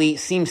Bavli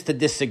seems to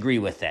disagree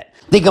with it.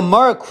 The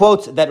Gemara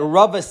quotes that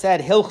Rava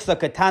said, Hilchsa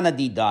katana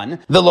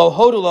didan, v'lo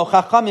hodu lo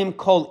chachamim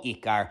kol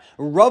ikar.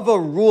 Rava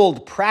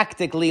ruled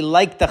practically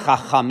like the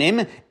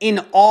Chachamim in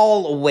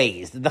all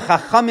ways. The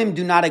Chachamim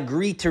do not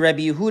agree to Rabbi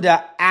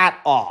Yehuda at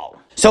all.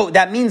 So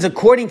that means,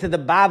 according to the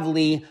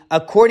Bavli,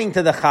 according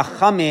to the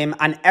Chachamim,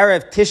 on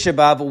Erev Tisha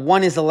B'Av,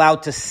 one is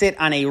allowed to sit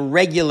on a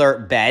regular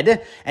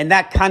bed, and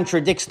that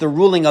contradicts the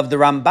ruling of the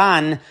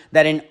Ramban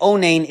that an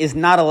Onain is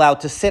not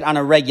allowed to sit on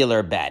a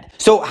regular bed.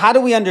 So how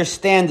do we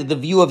understand the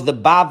view of the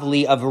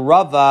Bavli of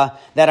Rava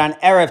that on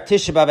Erev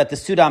Tisha B'Av at the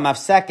Suda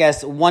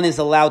Mafsekes, one is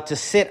allowed to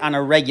sit on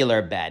a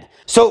regular bed?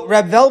 So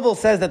Reb Velvel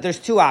says that there's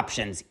two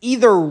options.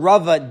 Either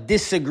Rava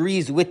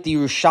disagrees with the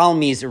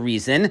Yerushalmi's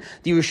reason.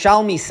 The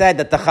Yerushalmi said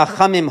that the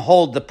Chachamim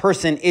hold the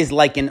person is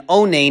like an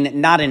Onain,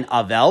 not an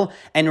Avel,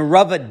 and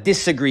Rava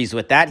disagrees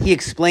with that. He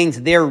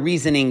explains their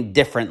reasoning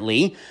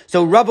differently.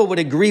 So Rava would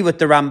agree with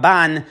the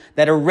Ramban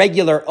that a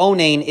regular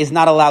Onain is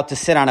not allowed to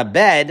sit on a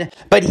bed,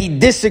 but he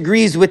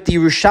disagrees with the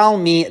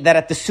Yerushalmi that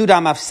at the Suda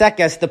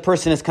Mafsekes, the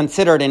person is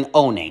considered an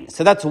Onain.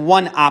 So that's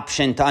one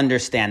option to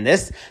understand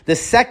this. The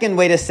second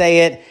way to say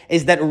it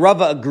is that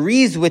Rava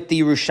agrees with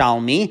the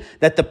Yerushalmi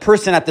that the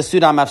person at the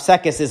Suda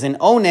Mafsekes is an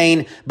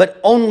Onain,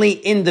 but only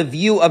in the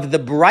view of the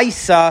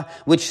Braisa,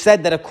 which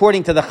said that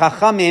according to the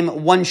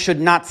Chachamim, one should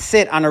not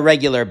sit on a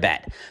regular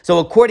bed. So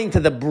according to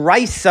the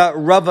Braisa,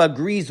 Rava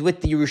agrees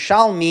with the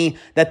Yerushalmi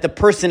that the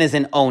person is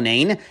an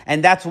Onain,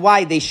 and that's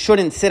why they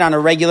shouldn't sit on a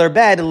regular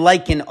bed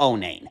like an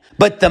Onain.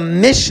 But the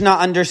Mishnah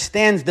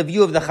understands the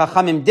view of the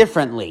Chachamim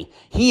differently.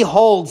 He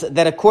holds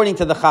that according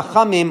to the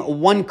Chachamim,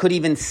 one could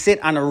even sit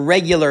on a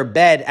regular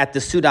bed at the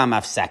Suda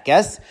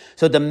Mafsekes.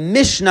 So the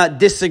Mishnah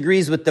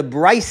disagrees with the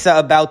Braisa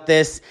about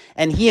this,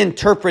 and he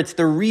interprets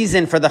the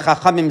reason for the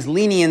Chachamim's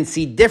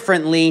leniency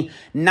differently,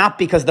 not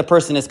because the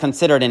person is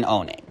considered an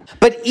Onain.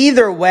 But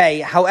either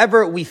way,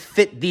 however we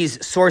fit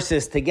these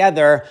sources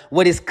together,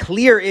 what is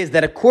clear is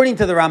that according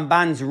to the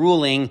Ramban's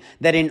ruling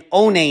that an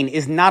Onain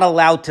is not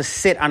allowed to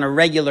sit on a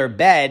regular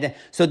bed,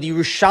 so the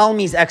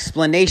Yerushalmi's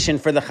explanation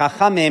for the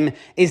Chachamim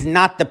is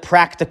not the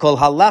practical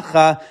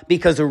halacha,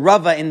 because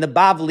Rava in the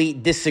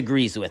Bavli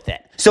disagrees with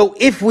it. So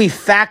if we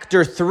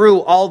factor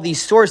through all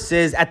these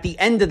sources, at the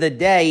end of the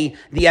day,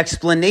 the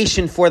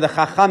explanation for the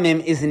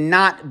Chachamim is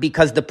not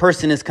because the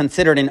person is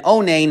considered an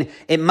Onain.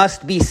 It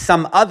must be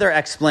some other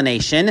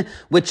explanation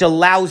which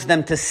allows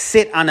them to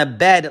sit on a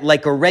bed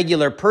like a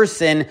regular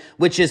person,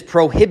 which is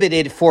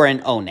prohibited for an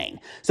Onain.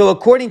 So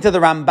according to the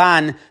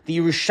Ramban, the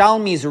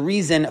Yerushalmi's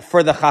reason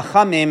for the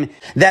Chachamim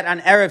that on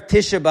Erev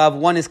Tisha B'Av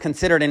one is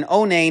considered an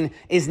Onain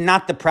is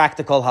not the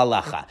practical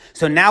halacha.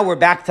 So now we're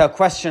back to a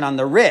question on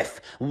the Rif.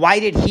 Why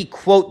did he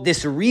quote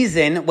this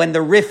reason when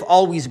the Rif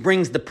always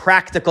brings the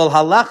practical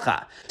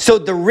halacha? So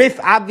the Rif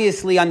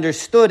obviously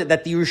understood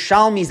that the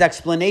Yerushalmi's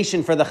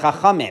explanation for the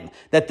Chachamim,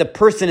 that the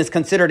person is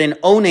considered an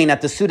Onain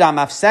at the Suda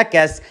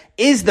Mafsekes,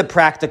 is the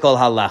practical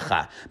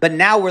halacha. But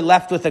now we're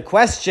left with a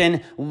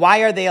question, why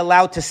are they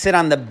allowed to sit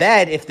on the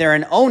bed if they're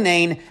an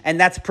Onain, and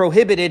that's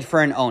prohibited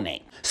for an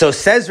Onain? So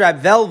says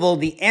Rab Velvel,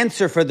 the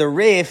answer for the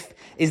Rif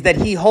is that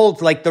he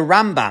holds like the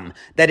Rambam,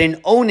 that an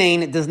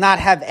Onain does not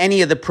have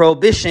any of the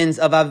prohibitions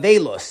of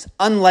Avelos,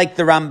 unlike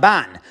the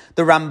Ramban.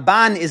 The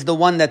Ramban is the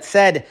one that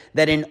said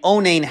that an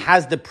Onain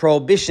has the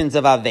prohibitions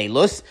of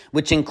Avelos,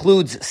 which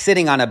includes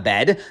sitting on a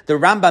bed. The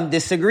Rambam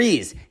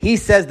disagrees. He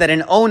says that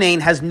an Onain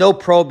has no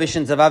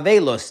prohibitions of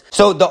Avelos.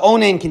 So the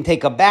Onain can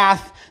take a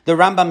bath, The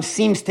Rambam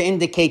seems to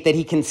indicate that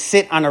he can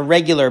sit on a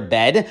regular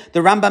bed. The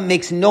Rambam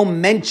makes no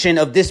mention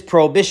of this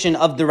prohibition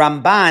of the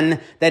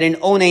Ramban that an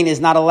onain is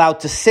not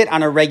allowed to sit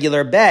on a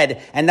regular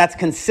bed, and that's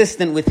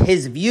consistent with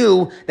his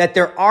view that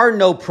there are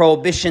no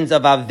prohibitions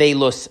of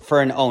avelus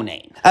for an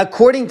onain.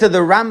 According to the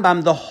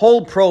Rambam, the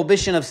whole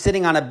prohibition of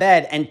sitting on a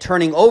bed and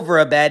turning over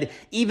a bed,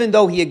 even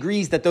though he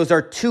agrees that those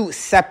are two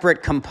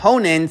separate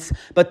components,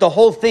 but the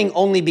whole thing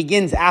only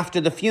begins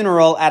after the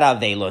funeral at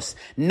avelus.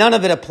 None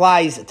of it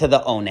applies to the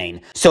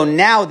onain. So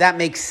now that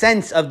makes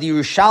sense of the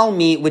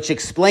Yerushalmi, which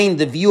explained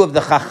the view of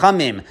the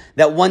Chachamim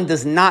that one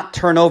does not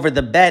turn over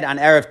the bed on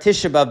Erev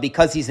Tisha B'Av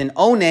because he's an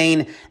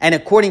onain, and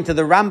according to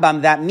the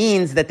Rambam, that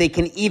means that they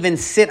can even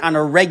sit on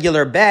a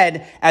regular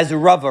bed as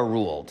Rava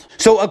ruled.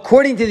 So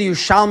according to the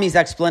Yerushalmi's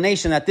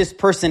explanation that this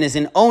person is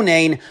an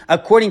onain,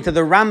 according to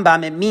the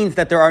Rambam, it means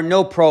that there are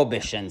no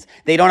prohibitions.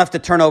 They don't have to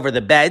turn over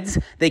the beds,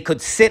 they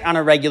could sit on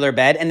a regular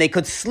bed, and they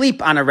could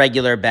sleep on a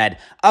regular bed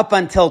up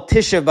until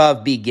Tisha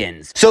B'Av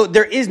begins. So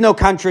there is no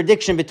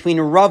contradiction between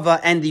Rava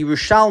and the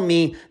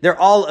Yerushalmi. They're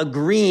all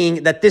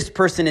agreeing that this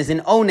person is an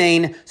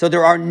onain, so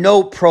there are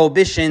no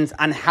prohibitions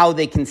on how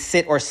they can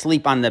sit or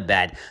sleep on the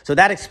bed. So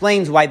that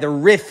explains why the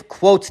Rif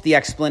quotes the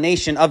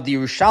explanation of the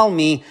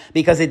Yerushalmi,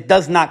 because it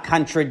does not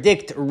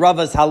contradict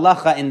Rava's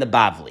halacha in the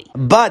Bavli.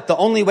 But the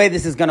only way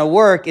this is going to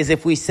work is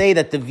if we say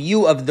that the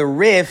view of the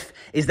Rif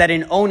is that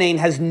an onain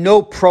has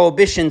no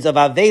prohibitions of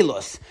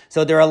avelus.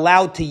 So they're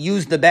allowed to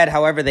use the bed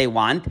however they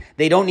want.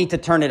 They don't need to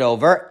turn it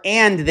over,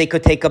 and they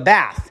could take a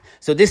bath.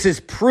 So this is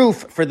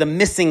proof for the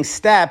missing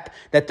step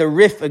that the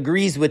Rif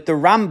agrees with the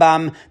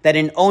Rambam that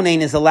an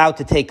onain is allowed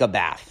to take a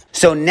bath.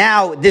 So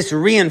now this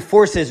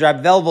reinforces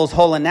Rab Velvel's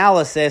whole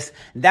analysis.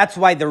 That's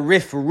why the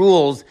Rif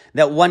rules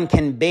that one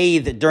can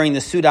bathe during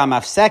the Suda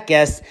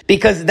Mafsekes,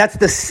 because that's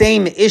the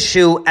same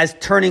issue as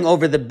turning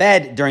over the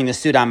bed during the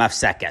Suda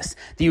Mafsekes.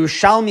 The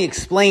Yerushalmi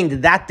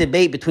explained that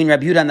debate between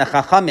Rab Yehuda and the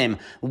Chachamim,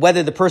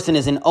 whether the person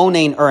is an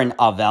onain or an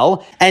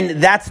avel,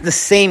 and that's the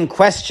same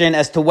question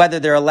as to whether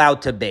they're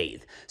allowed to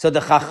bathe. So the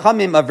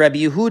Chachamim of Rabbi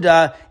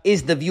Yehuda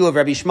is the view of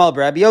Rabbi Shmuel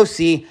Rabbi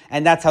Yossi,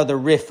 and that's how the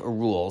Rif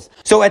rules.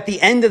 So at the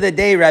end of the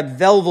day, Rab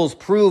Velvel's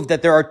proved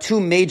that there are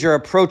two major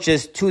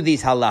approaches to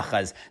these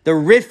halachas. The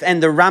Rif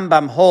and the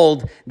Rambam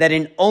hold that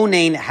an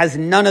onain has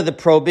none of the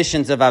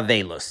prohibitions of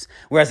avelus,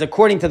 whereas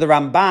according to the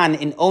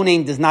Ramban, an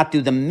onain does not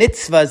do the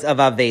mitzvahs of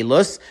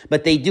avelus,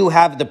 but they do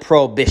have the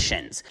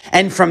prohibitions.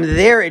 And from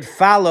there it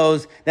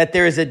follows that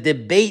there is a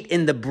debate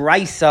in the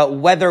Brisa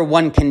whether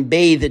one can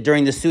bathe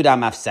during the Suda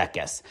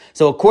Mafsekes.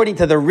 So according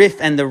to the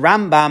Rif and the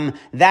Rambam,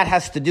 that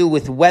has to do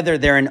with whether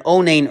they're an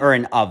onain or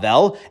an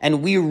avel,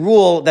 and we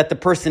rule that the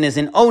person is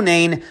an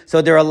onain,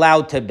 so they're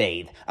allowed to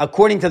bathe.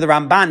 According to the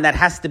Ramban, that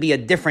has to be a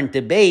different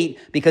debate,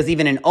 because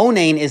even an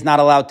onain is not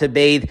allowed to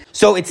bathe,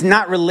 so it's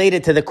not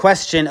related to the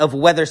question of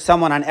whether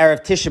someone on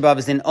Erev Tisha B'Av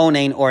is an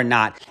onain or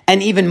not.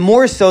 And even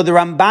more so, the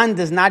Ramban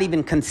does not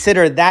even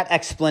consider that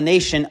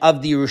explanation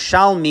of the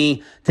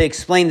Yerushalmi to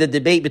explain the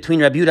debate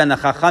between Rabbi Yehuda and the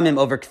Chachamim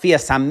over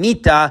Kfiyas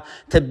Hamita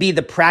to be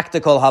the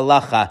practical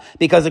halacha.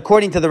 Because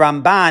according to the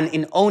Ramban,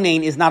 an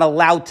onain is not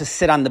allowed to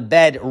sit on the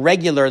bed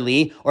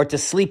regularly or to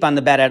sleep on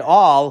the bed at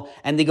all.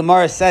 And the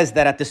Gemara says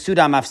that at the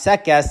Suda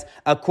Mafsekes,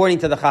 according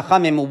to the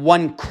Chachamim,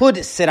 one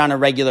could sit on a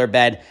regular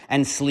bed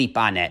and sleep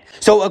on it.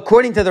 So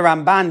according to the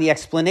Ramban, the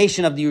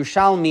explanation of the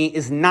Yerushalmi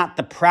is not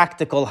the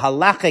practical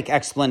halachic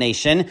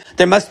explanation.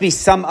 There must be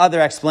some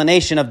other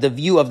explanation of the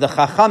view of the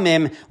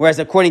Chachamim, whereas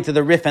according to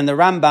the Rif and the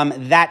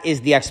Rambam, that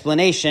is the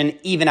explanation,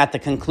 even at the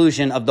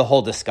conclusion of the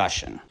whole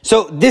discussion.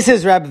 So this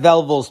is Rab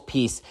Velvel's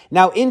piece.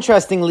 Now,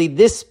 interestingly,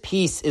 this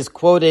piece is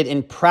quoted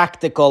in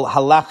practical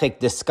halachic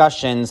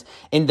discussions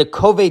in the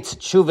Kovetz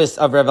Tshuvas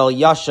of Rav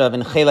Elyashav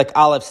in Chelek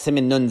Aleph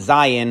Siman Nun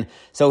Zayin.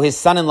 So his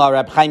son-in-law,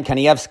 Rab Chaim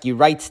Kanievsky,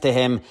 writes to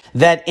him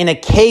that in a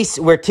case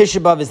where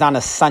Tisha B'Av is on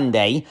a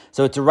Sunday,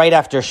 so it's right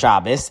after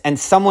Shabbos, and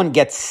someone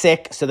gets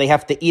sick, so they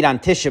have to eat on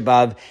Tisha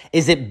B'Av,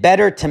 is it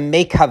better to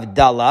make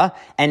Havdalah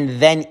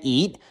and then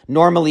eat?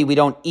 Normally we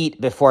don't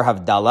eat before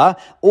Havdalah.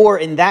 Or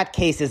in that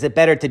case, is it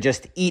better to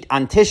just eat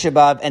on Tisha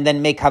B'Av and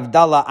then make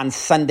Havdalah on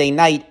Sunday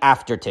night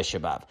after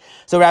Tisha B'Av?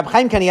 So Rab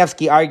Chaim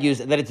Kanievsky argues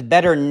that it's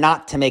better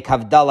not to make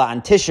Havdalah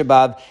on Tisha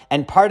B'Av,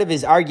 and part of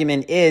his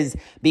argument is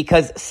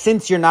because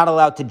since you're not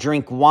allowed to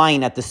drink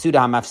wine at the Suda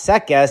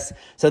HaMafsekes,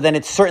 so then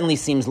it certainly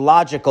seems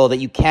logical that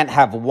you can't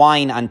have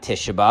wine on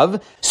Tisha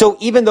B'Av. So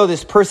even though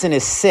this person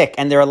is sick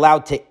and they're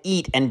allowed to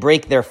eat and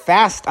break their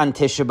fast on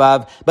Tisha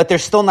B'Av, but they're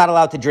still not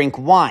allowed to drink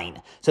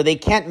wine. So they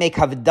can't make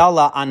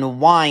Havdalah on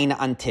wine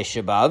on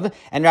Tisha B'Av,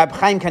 and Rab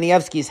Chaim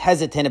Kanievsky is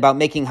hesitant about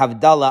making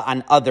Havdalah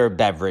on other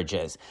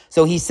beverages.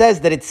 So he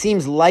says that it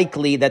seems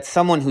likely that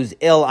someone who's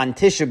ill on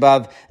Tisha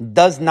B'Av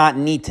does not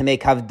need to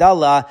make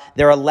Havdalah.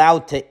 They're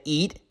allowed to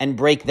eat and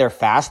break their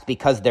fast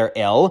because they're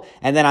ill,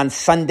 and then on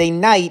Sunday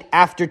night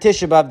after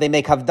Tisha B'Av they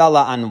make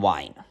Havdalah on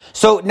wine.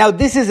 So now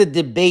this is a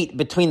debate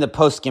between the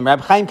poskim.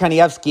 Rab Chaim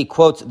Kanievsky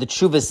quotes the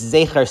Tshuvas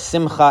Zecher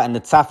Simcha and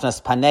the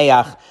Tzafnas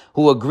Paneach,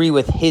 who agree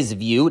with his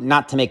view,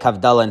 not to make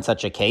Havdalah in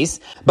such a case.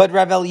 But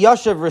Rav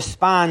Elyashiv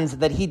responds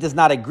that he does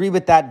not agree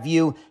with that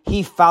view.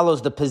 He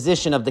follows the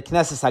position of the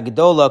Knesset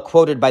Hagdolah,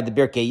 quoted by the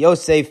Birkei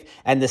Yosef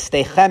and the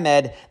Stei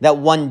Chemed, that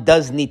one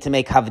does need to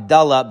make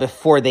Havdalah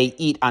before they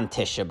eat on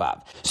Tisha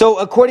B'Av. So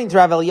according to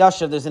Rav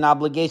Elyashiv, there's an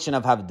obligation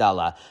of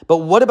Havdalah. But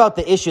what about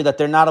the issue that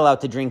they're not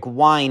allowed to drink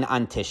wine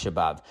on Tisha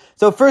B'Av?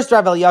 So first,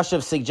 Rav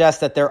Elyashiv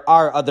suggests that there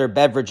are other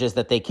beverages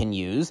that they can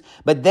use.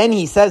 But then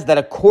he says that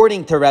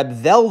according to Reb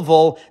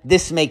Velvel,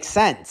 this makes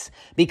sense,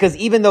 because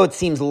even though it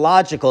seems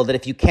logical that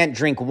if you can't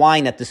drink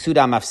wine at the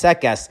Suda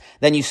Mafsekes,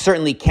 then you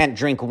certainly can't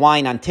drink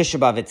wine on Tisha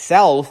B'Av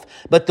itself,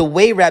 but the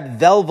way Reb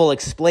Velvel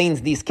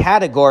explains these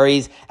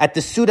categories, at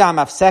the Suda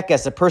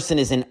Mafsekes, a person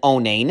is an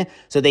onein,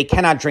 so they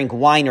cannot drink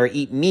wine or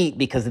eat meat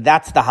because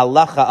that's the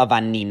halacha of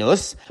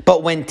aninus.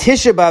 But when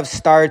Tisha B'Av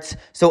starts,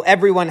 so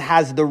everyone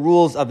has the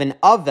rules of an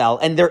avel,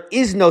 and there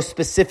is no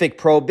specific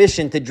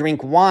prohibition to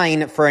drink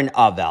wine for an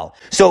avel.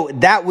 So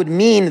that would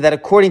mean that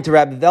according to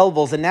Reb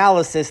Velvel's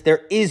analysis,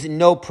 there is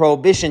no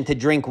prohibition to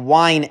drink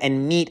wine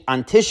and meat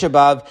on Tisha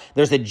B'Av.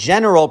 There's a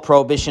general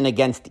prohibition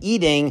against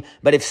eating,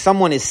 but if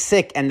someone is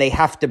sick and they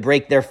have to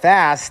break their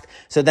fast,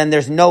 so then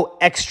there's no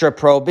extra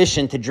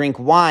prohibition to drink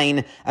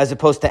wine as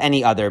opposed to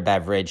any other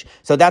beverage.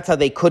 So that's how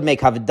they could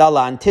make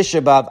Havdalah on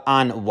Tisha B'Av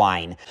on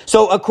wine.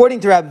 So according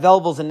to Reb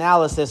Velvel's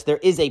analysis, there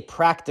is a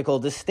practical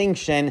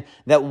distinction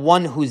that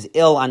one who's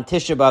ill on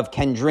Tisha B'Av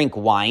can drink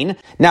wine.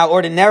 Now,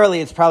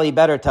 ordinarily, it's probably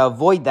better to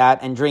avoid that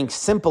and drink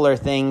simpler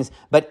things,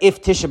 but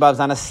if Tisha B'Av's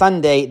on a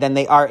Sunday, then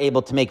they are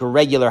able to make a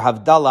regular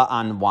Havdalah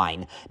on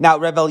wine. Now,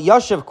 Reb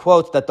Elyashiv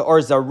quotes that the Or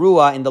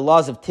Zarua in the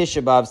laws of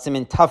Tisha B'Av,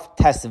 Siman Taf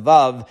Tes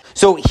Vav,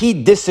 so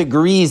he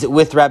disagrees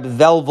with Reb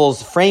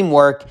Velvel's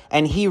framework,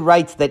 and he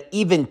writes that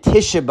even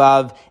Tisha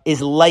B'Av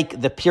is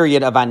like the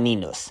period of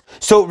Aninus.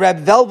 So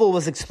Reb Velvel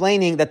was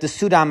explaining that the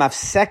Suda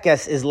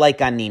Mafsekes is like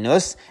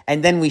Aninus,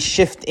 and then we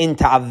shift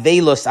into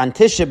Avelus on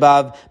Tisha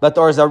B'Av, but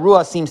the Or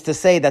Zarua seems to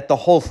say that the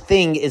whole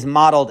thing is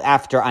modeled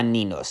after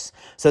Aninus.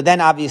 So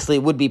then obviously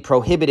it would be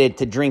prohibited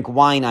to drink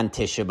wine on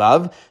Tisha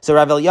B'Av. So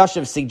Rav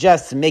Elyashiv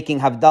suggests making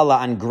Havdalah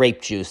on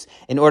grape juice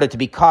in order to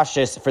be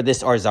cautious for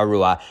this Or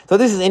Zarua. So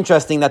this is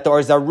interesting that the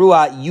Or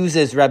Zarua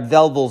uses Reb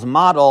Velvel's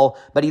model,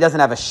 but he doesn't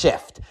have a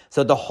shift.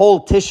 So the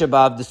whole Tisha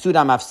B'Av, the Suda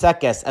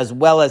Mafsekes, as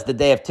well as the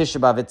day of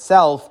Tisha B'Av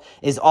itself,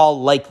 is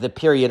all like the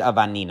period of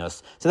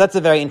Aninus. So that's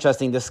a very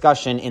interesting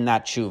discussion in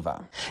that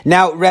tshuva.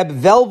 Now, Reb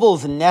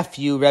Velvel's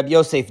nephew, Reb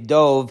Yosef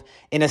Dov,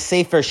 in a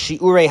Sefer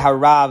Shiurei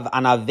Harav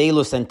on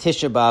Avelus and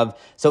Tisha B'Av,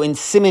 so in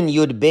Siman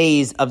Yud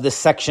Beis of the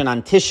section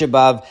on Tisha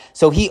B'Av,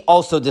 so he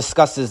also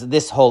discusses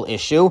this whole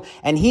issue,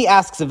 and he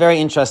asks a very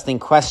interesting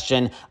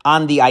question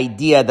on the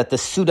idea that the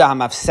Suda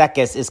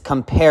HaMafsekes is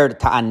compared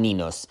to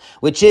Aninus,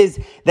 which is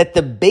that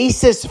the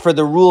basis for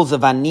the rules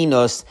of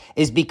Aninus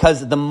is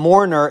because the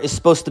mourner is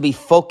supposed to be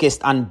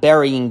focused on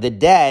burying the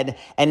dead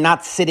and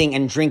not sitting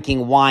and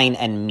drinking wine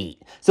and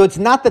meat. So it's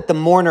not that the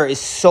mourner is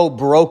so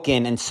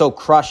broken and so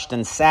crushed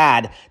and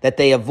sad that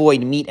they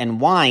avoid meat and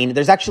wine.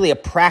 There's actually a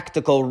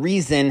practical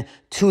reason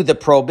to the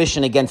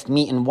prohibition against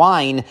meat and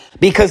wine,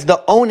 because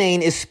the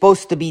onain is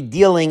supposed to be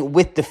dealing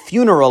with the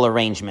funeral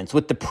arrangements,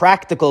 with the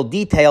practical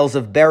details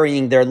of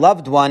burying their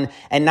loved one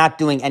and not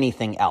doing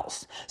anything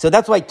else. So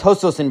that's why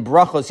Tosos in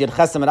Brachos Yud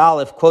Chesed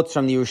Aleph quotes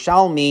from the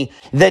Yerushalmi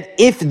that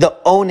if the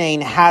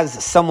onain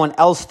has someone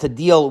else to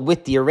deal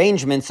with the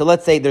arrangements, so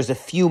let's say there's a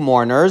few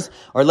mourners,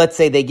 or let's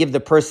say they give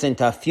the person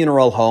to a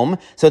funeral home,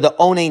 so the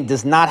onain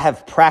does not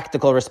have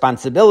practical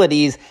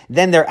responsibilities,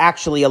 then they're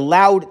actually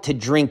allowed to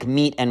drink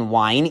meat and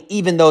wine,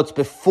 even though it's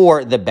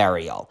before the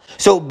burial.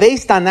 So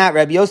based on that,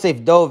 Reb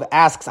Yosef Dov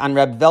asks on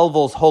Reb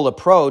Velvel's whole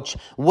approach,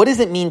 what does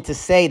it mean to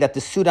say that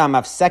the Suda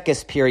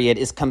Mafsekes period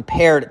is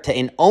compared to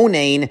an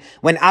onain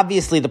when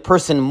obviously the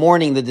person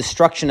mourning the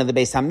destruction of the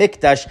Beis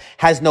HaMikdash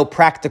has no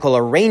practical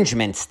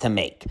arrangements to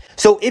make?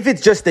 So if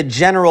it's just a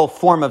general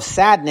form of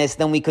sadness,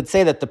 then we could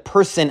say that the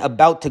person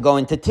about to go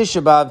into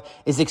Tisha B'Av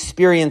is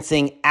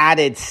experiencing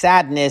added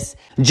sadness,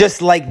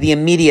 just like the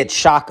immediate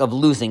shock of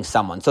losing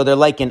someone. So they're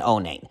like an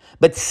onain.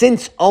 But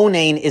since onain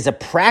is a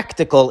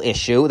practical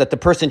issue, that the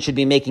person should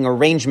be making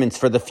arrangements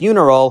for the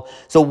funeral,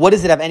 so what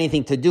does it have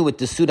anything to do with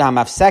the Suda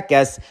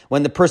HaMafsekes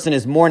when the person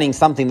is mourning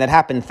something that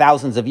happened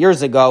thousands of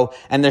years ago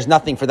and there's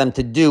nothing for them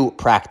to do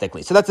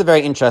practically? So that's a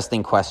very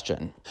interesting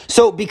question.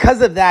 So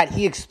because of that,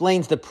 he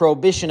explains the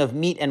prohibition of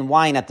meat and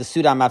wine at the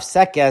Suda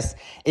HaMafsekes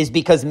is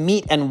because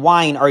meat and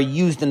wine are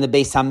used in the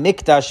Beis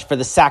HaMikdash for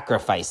the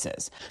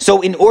sacrifices.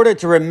 So in order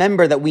to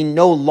remember that we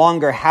no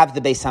longer have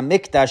the Beis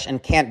HaMikdash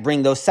and can't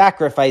bring those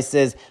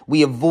sacrifices,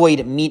 we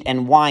avoid meat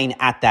and wine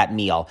at that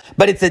meal.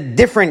 But it's a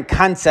different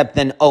concept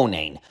than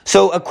onain.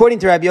 So according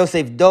to Rabbi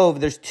Yosef Dov,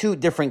 there's two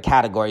different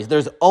categories.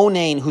 There's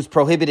onain, who's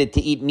prohibited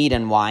to eat meat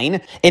and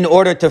wine in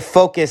order to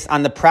focus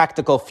on the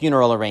practical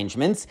funeral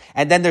arrangements.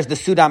 And then there's the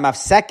Suda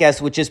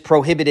Mafsekes, which is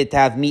prohibited to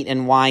have meat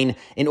and wine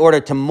in order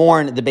to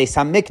mourn the Beis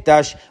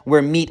HaMikdash,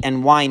 where meat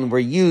and wine were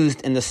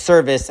used in the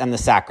service and the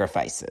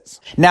sacrifices.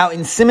 Now,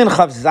 in Siman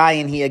Chav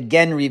Zayin, he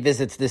again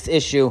revisits this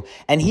issue,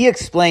 and he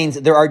explains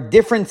there are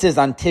differences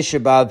on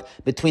Tisha B'Av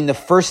between the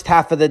first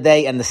half of the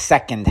day and the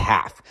second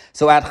half.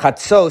 So at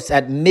Chatzos,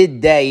 at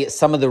midday,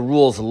 some of the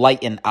rules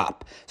lighten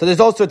up. So there's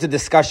all sorts of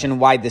discussion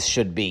why this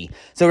should be.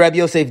 So Rabbi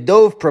Yosef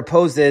Dov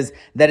proposes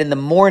that in the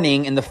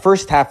morning, in the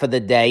first half of the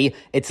day,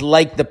 it's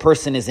like the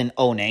person is in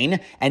onain,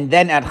 and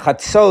then at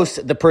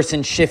Chatzos, the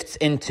person shifts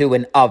into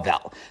an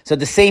avel. So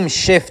the same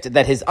shift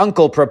that his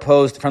uncle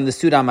proposed from the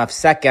Suda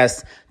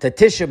Mafsekes to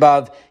Tisha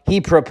B'Av, he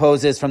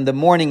proposes from the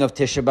morning of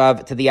Tisha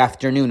B'Av to the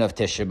afternoon of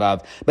Tisha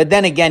B'Av. But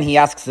then again, he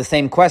asks the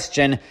same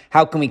question: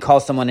 how can we call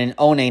someone an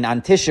onain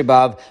on Tisha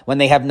B'Av when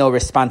they have no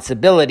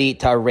responsibility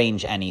to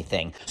arrange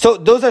anything? So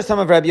those are some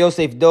of Rabbi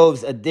Yosef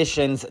Dov's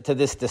additions to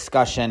this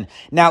discussion.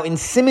 Now, in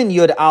Siman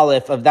Yud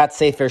Aleph of that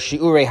Sefer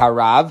Shiurei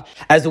Harav,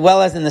 as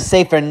well as in the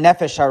Sefer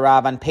Nefesh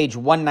Harav on page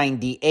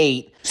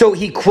 198, so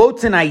he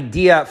quotes an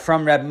idea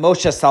from Reb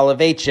Moshe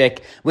Soloveitchik,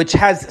 which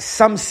has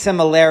some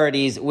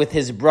similarities with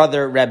his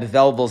brother Reb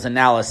Velvel's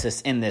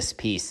analysis in this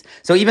piece.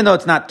 So even though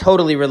it's not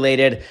totally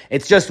related,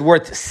 it's just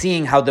worth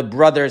seeing how the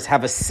brothers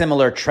have a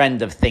similar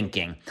trend of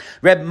thinking.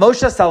 Reb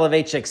Moshe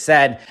Soloveitchik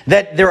said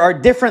that there are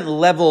different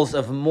levels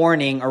of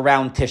mourning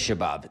around Tisha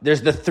B'Av.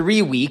 There's the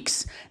 3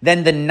 weeks,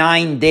 then the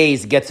 9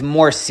 days gets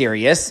more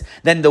serious,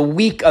 then the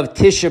week of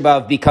Tisha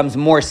B'Av becomes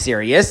more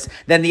serious,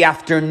 then the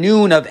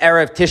afternoon of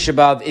Erev Tisha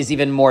B'Av is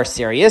even more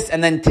serious,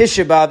 and then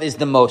Tisha B'Av is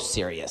the most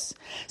serious.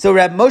 So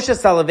Reb Moshe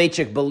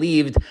Soloveitchik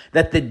believed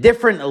that the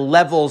different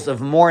levels of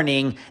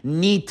mourning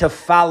need to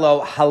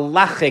follow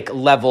halachic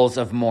levels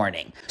of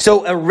mourning.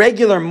 So a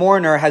regular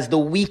mourner has the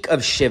week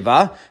of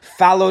Shiva,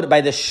 followed by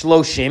the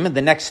Shloshim,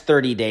 the next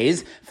 30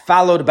 days,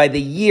 followed by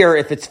the year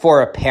if it's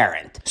for a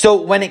parent.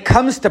 So when it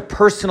comes to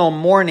personal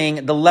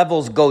mourning, the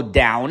levels go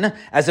down,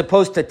 as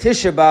opposed to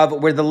Tisha B'Av,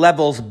 where the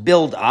levels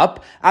build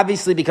up,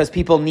 obviously because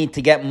people need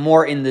to get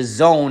more in the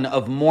zone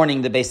of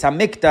mourning the Beis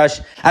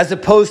HaMikdash, as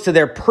opposed to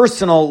their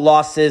personal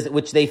losses,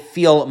 which they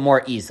feel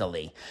more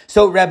easily.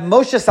 So Reb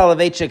Moshe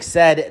Soloveitchik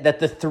said that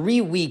the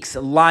 3 weeks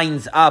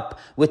lines up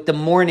with the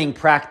mourning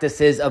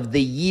practices of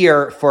the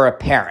year for a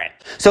parent.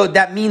 So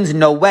that means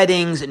no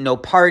weddings, no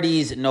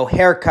parties, no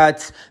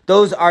haircuts.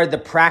 Those are the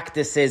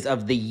practices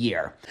of the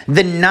year.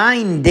 The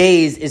 9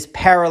 days is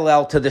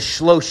parallel to the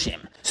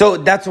Shloshim. So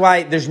that's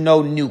why there's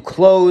no new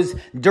clothes.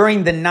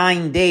 During the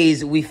 9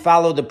 days, we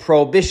follow the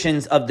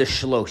prohibitions of the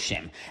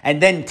Shloshim.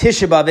 And then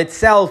Tisha B'Av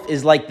itself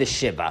is like the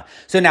Shiva.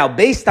 So now,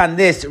 based on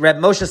this, Reb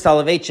Moshe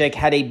Soloveitchik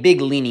had a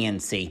big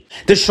leniency.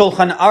 The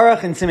Shulchan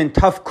Aruch in Siman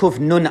Taf Kuf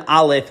Nun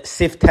Aleph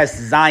Sif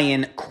Tes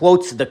Zayin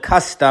quotes the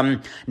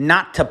custom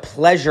not to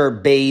pleasure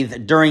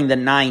bathe during the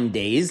 9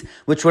 days,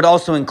 which would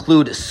also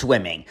include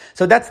swimming.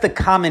 So that's the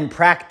common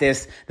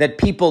practice, that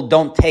people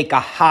don't take a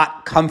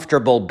hot,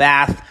 comfortable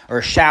bath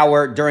or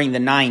shower during the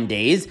 9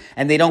 days,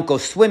 and they don't go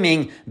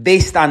swimming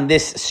based on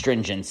this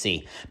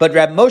stringency. But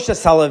Reb Moshe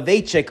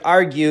Soloveitchik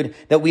argued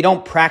that we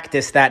don't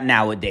practice that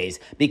nowadays,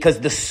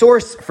 because the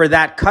source for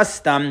that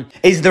custom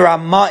is the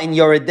Ramah in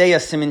Yoredeya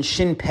Siman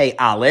Shin Pei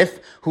Aleph,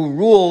 who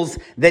rules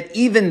that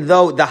even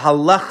though the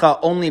halacha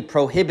only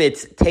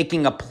prohibits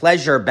taking a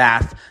pleasure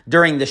bath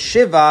during the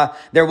Shiva,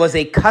 there was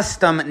a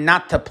custom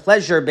not to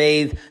pleasure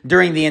bathe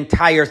during the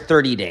entire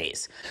 30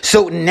 days.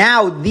 So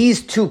now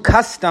these two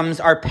customs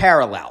are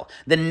parallel.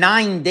 The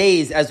 9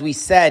 days, as we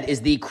said,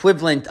 is the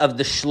equivalent of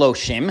the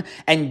Shloshim,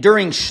 and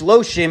during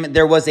Shloshim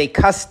there was a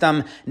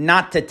custom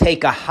not to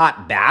take a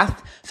hot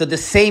bath, so the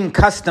same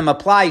custom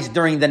applies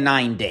during the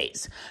 9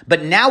 days.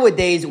 But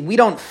nowadays we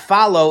don't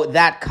follow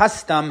that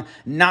custom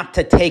not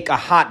to take a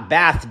hot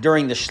bath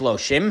during the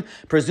Shloshim,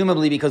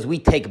 presumably because we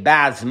take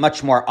baths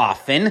much more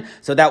often,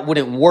 so that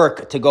wouldn't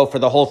work to go for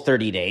the whole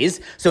 30 days.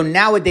 So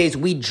nowadays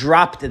we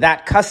dropped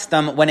that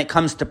custom when it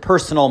comes to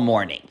personal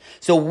mourning.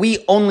 So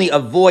we only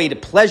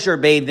avoid pleasure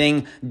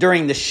bathing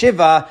during the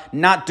Shiva,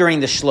 not during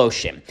the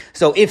Shloshim.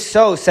 So if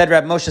so, said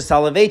Reb Moshe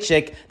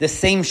Soloveitchik, the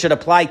same should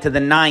apply to the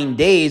 9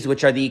 days,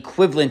 which are the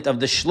equivalent of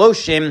the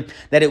Shloshim,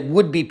 that it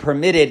would be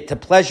permitted to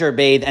pleasure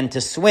bathe and to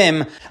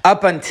swim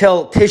up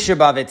until Tisha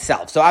B'Av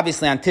itself. So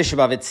obviously on Tisha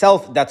B'Av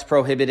itself, that's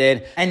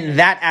prohibited. And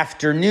that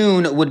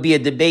afternoon would be a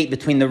debate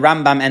between the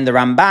Rambam and the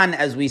Ramban,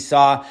 as we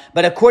saw.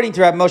 But according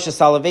to Reb Moshe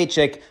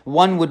Soloveitchik,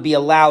 one would be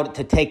allowed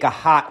to take a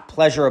hot,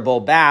 pleasurable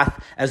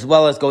bath, as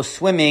well as go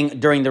swimming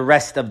during the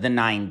rest of the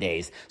 9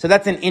 days. So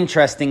that's an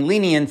interesting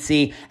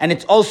leniency, and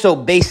it's also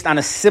based on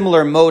a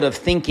similar mode of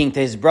thinking to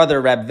his brother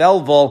Reb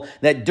Velvel,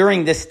 that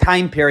during this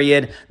time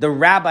period, the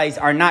rabbis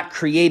are not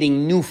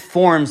creating new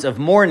forms of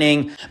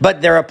mourning,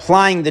 but they're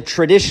applying the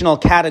traditional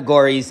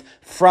categories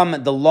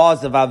from the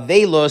laws of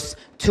Avelus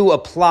to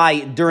apply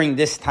during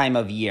this time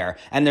of year.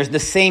 And there's the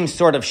same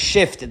sort of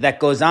shift that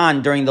goes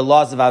on during the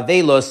laws of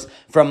Avelus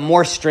from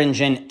more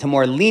stringent to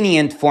more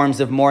lenient forms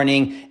of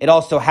mourning. It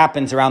also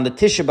happens around the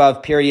Tisha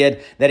B'Av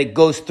period that it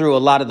goes through a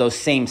lot of those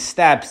same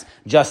steps,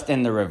 just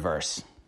in the reverse.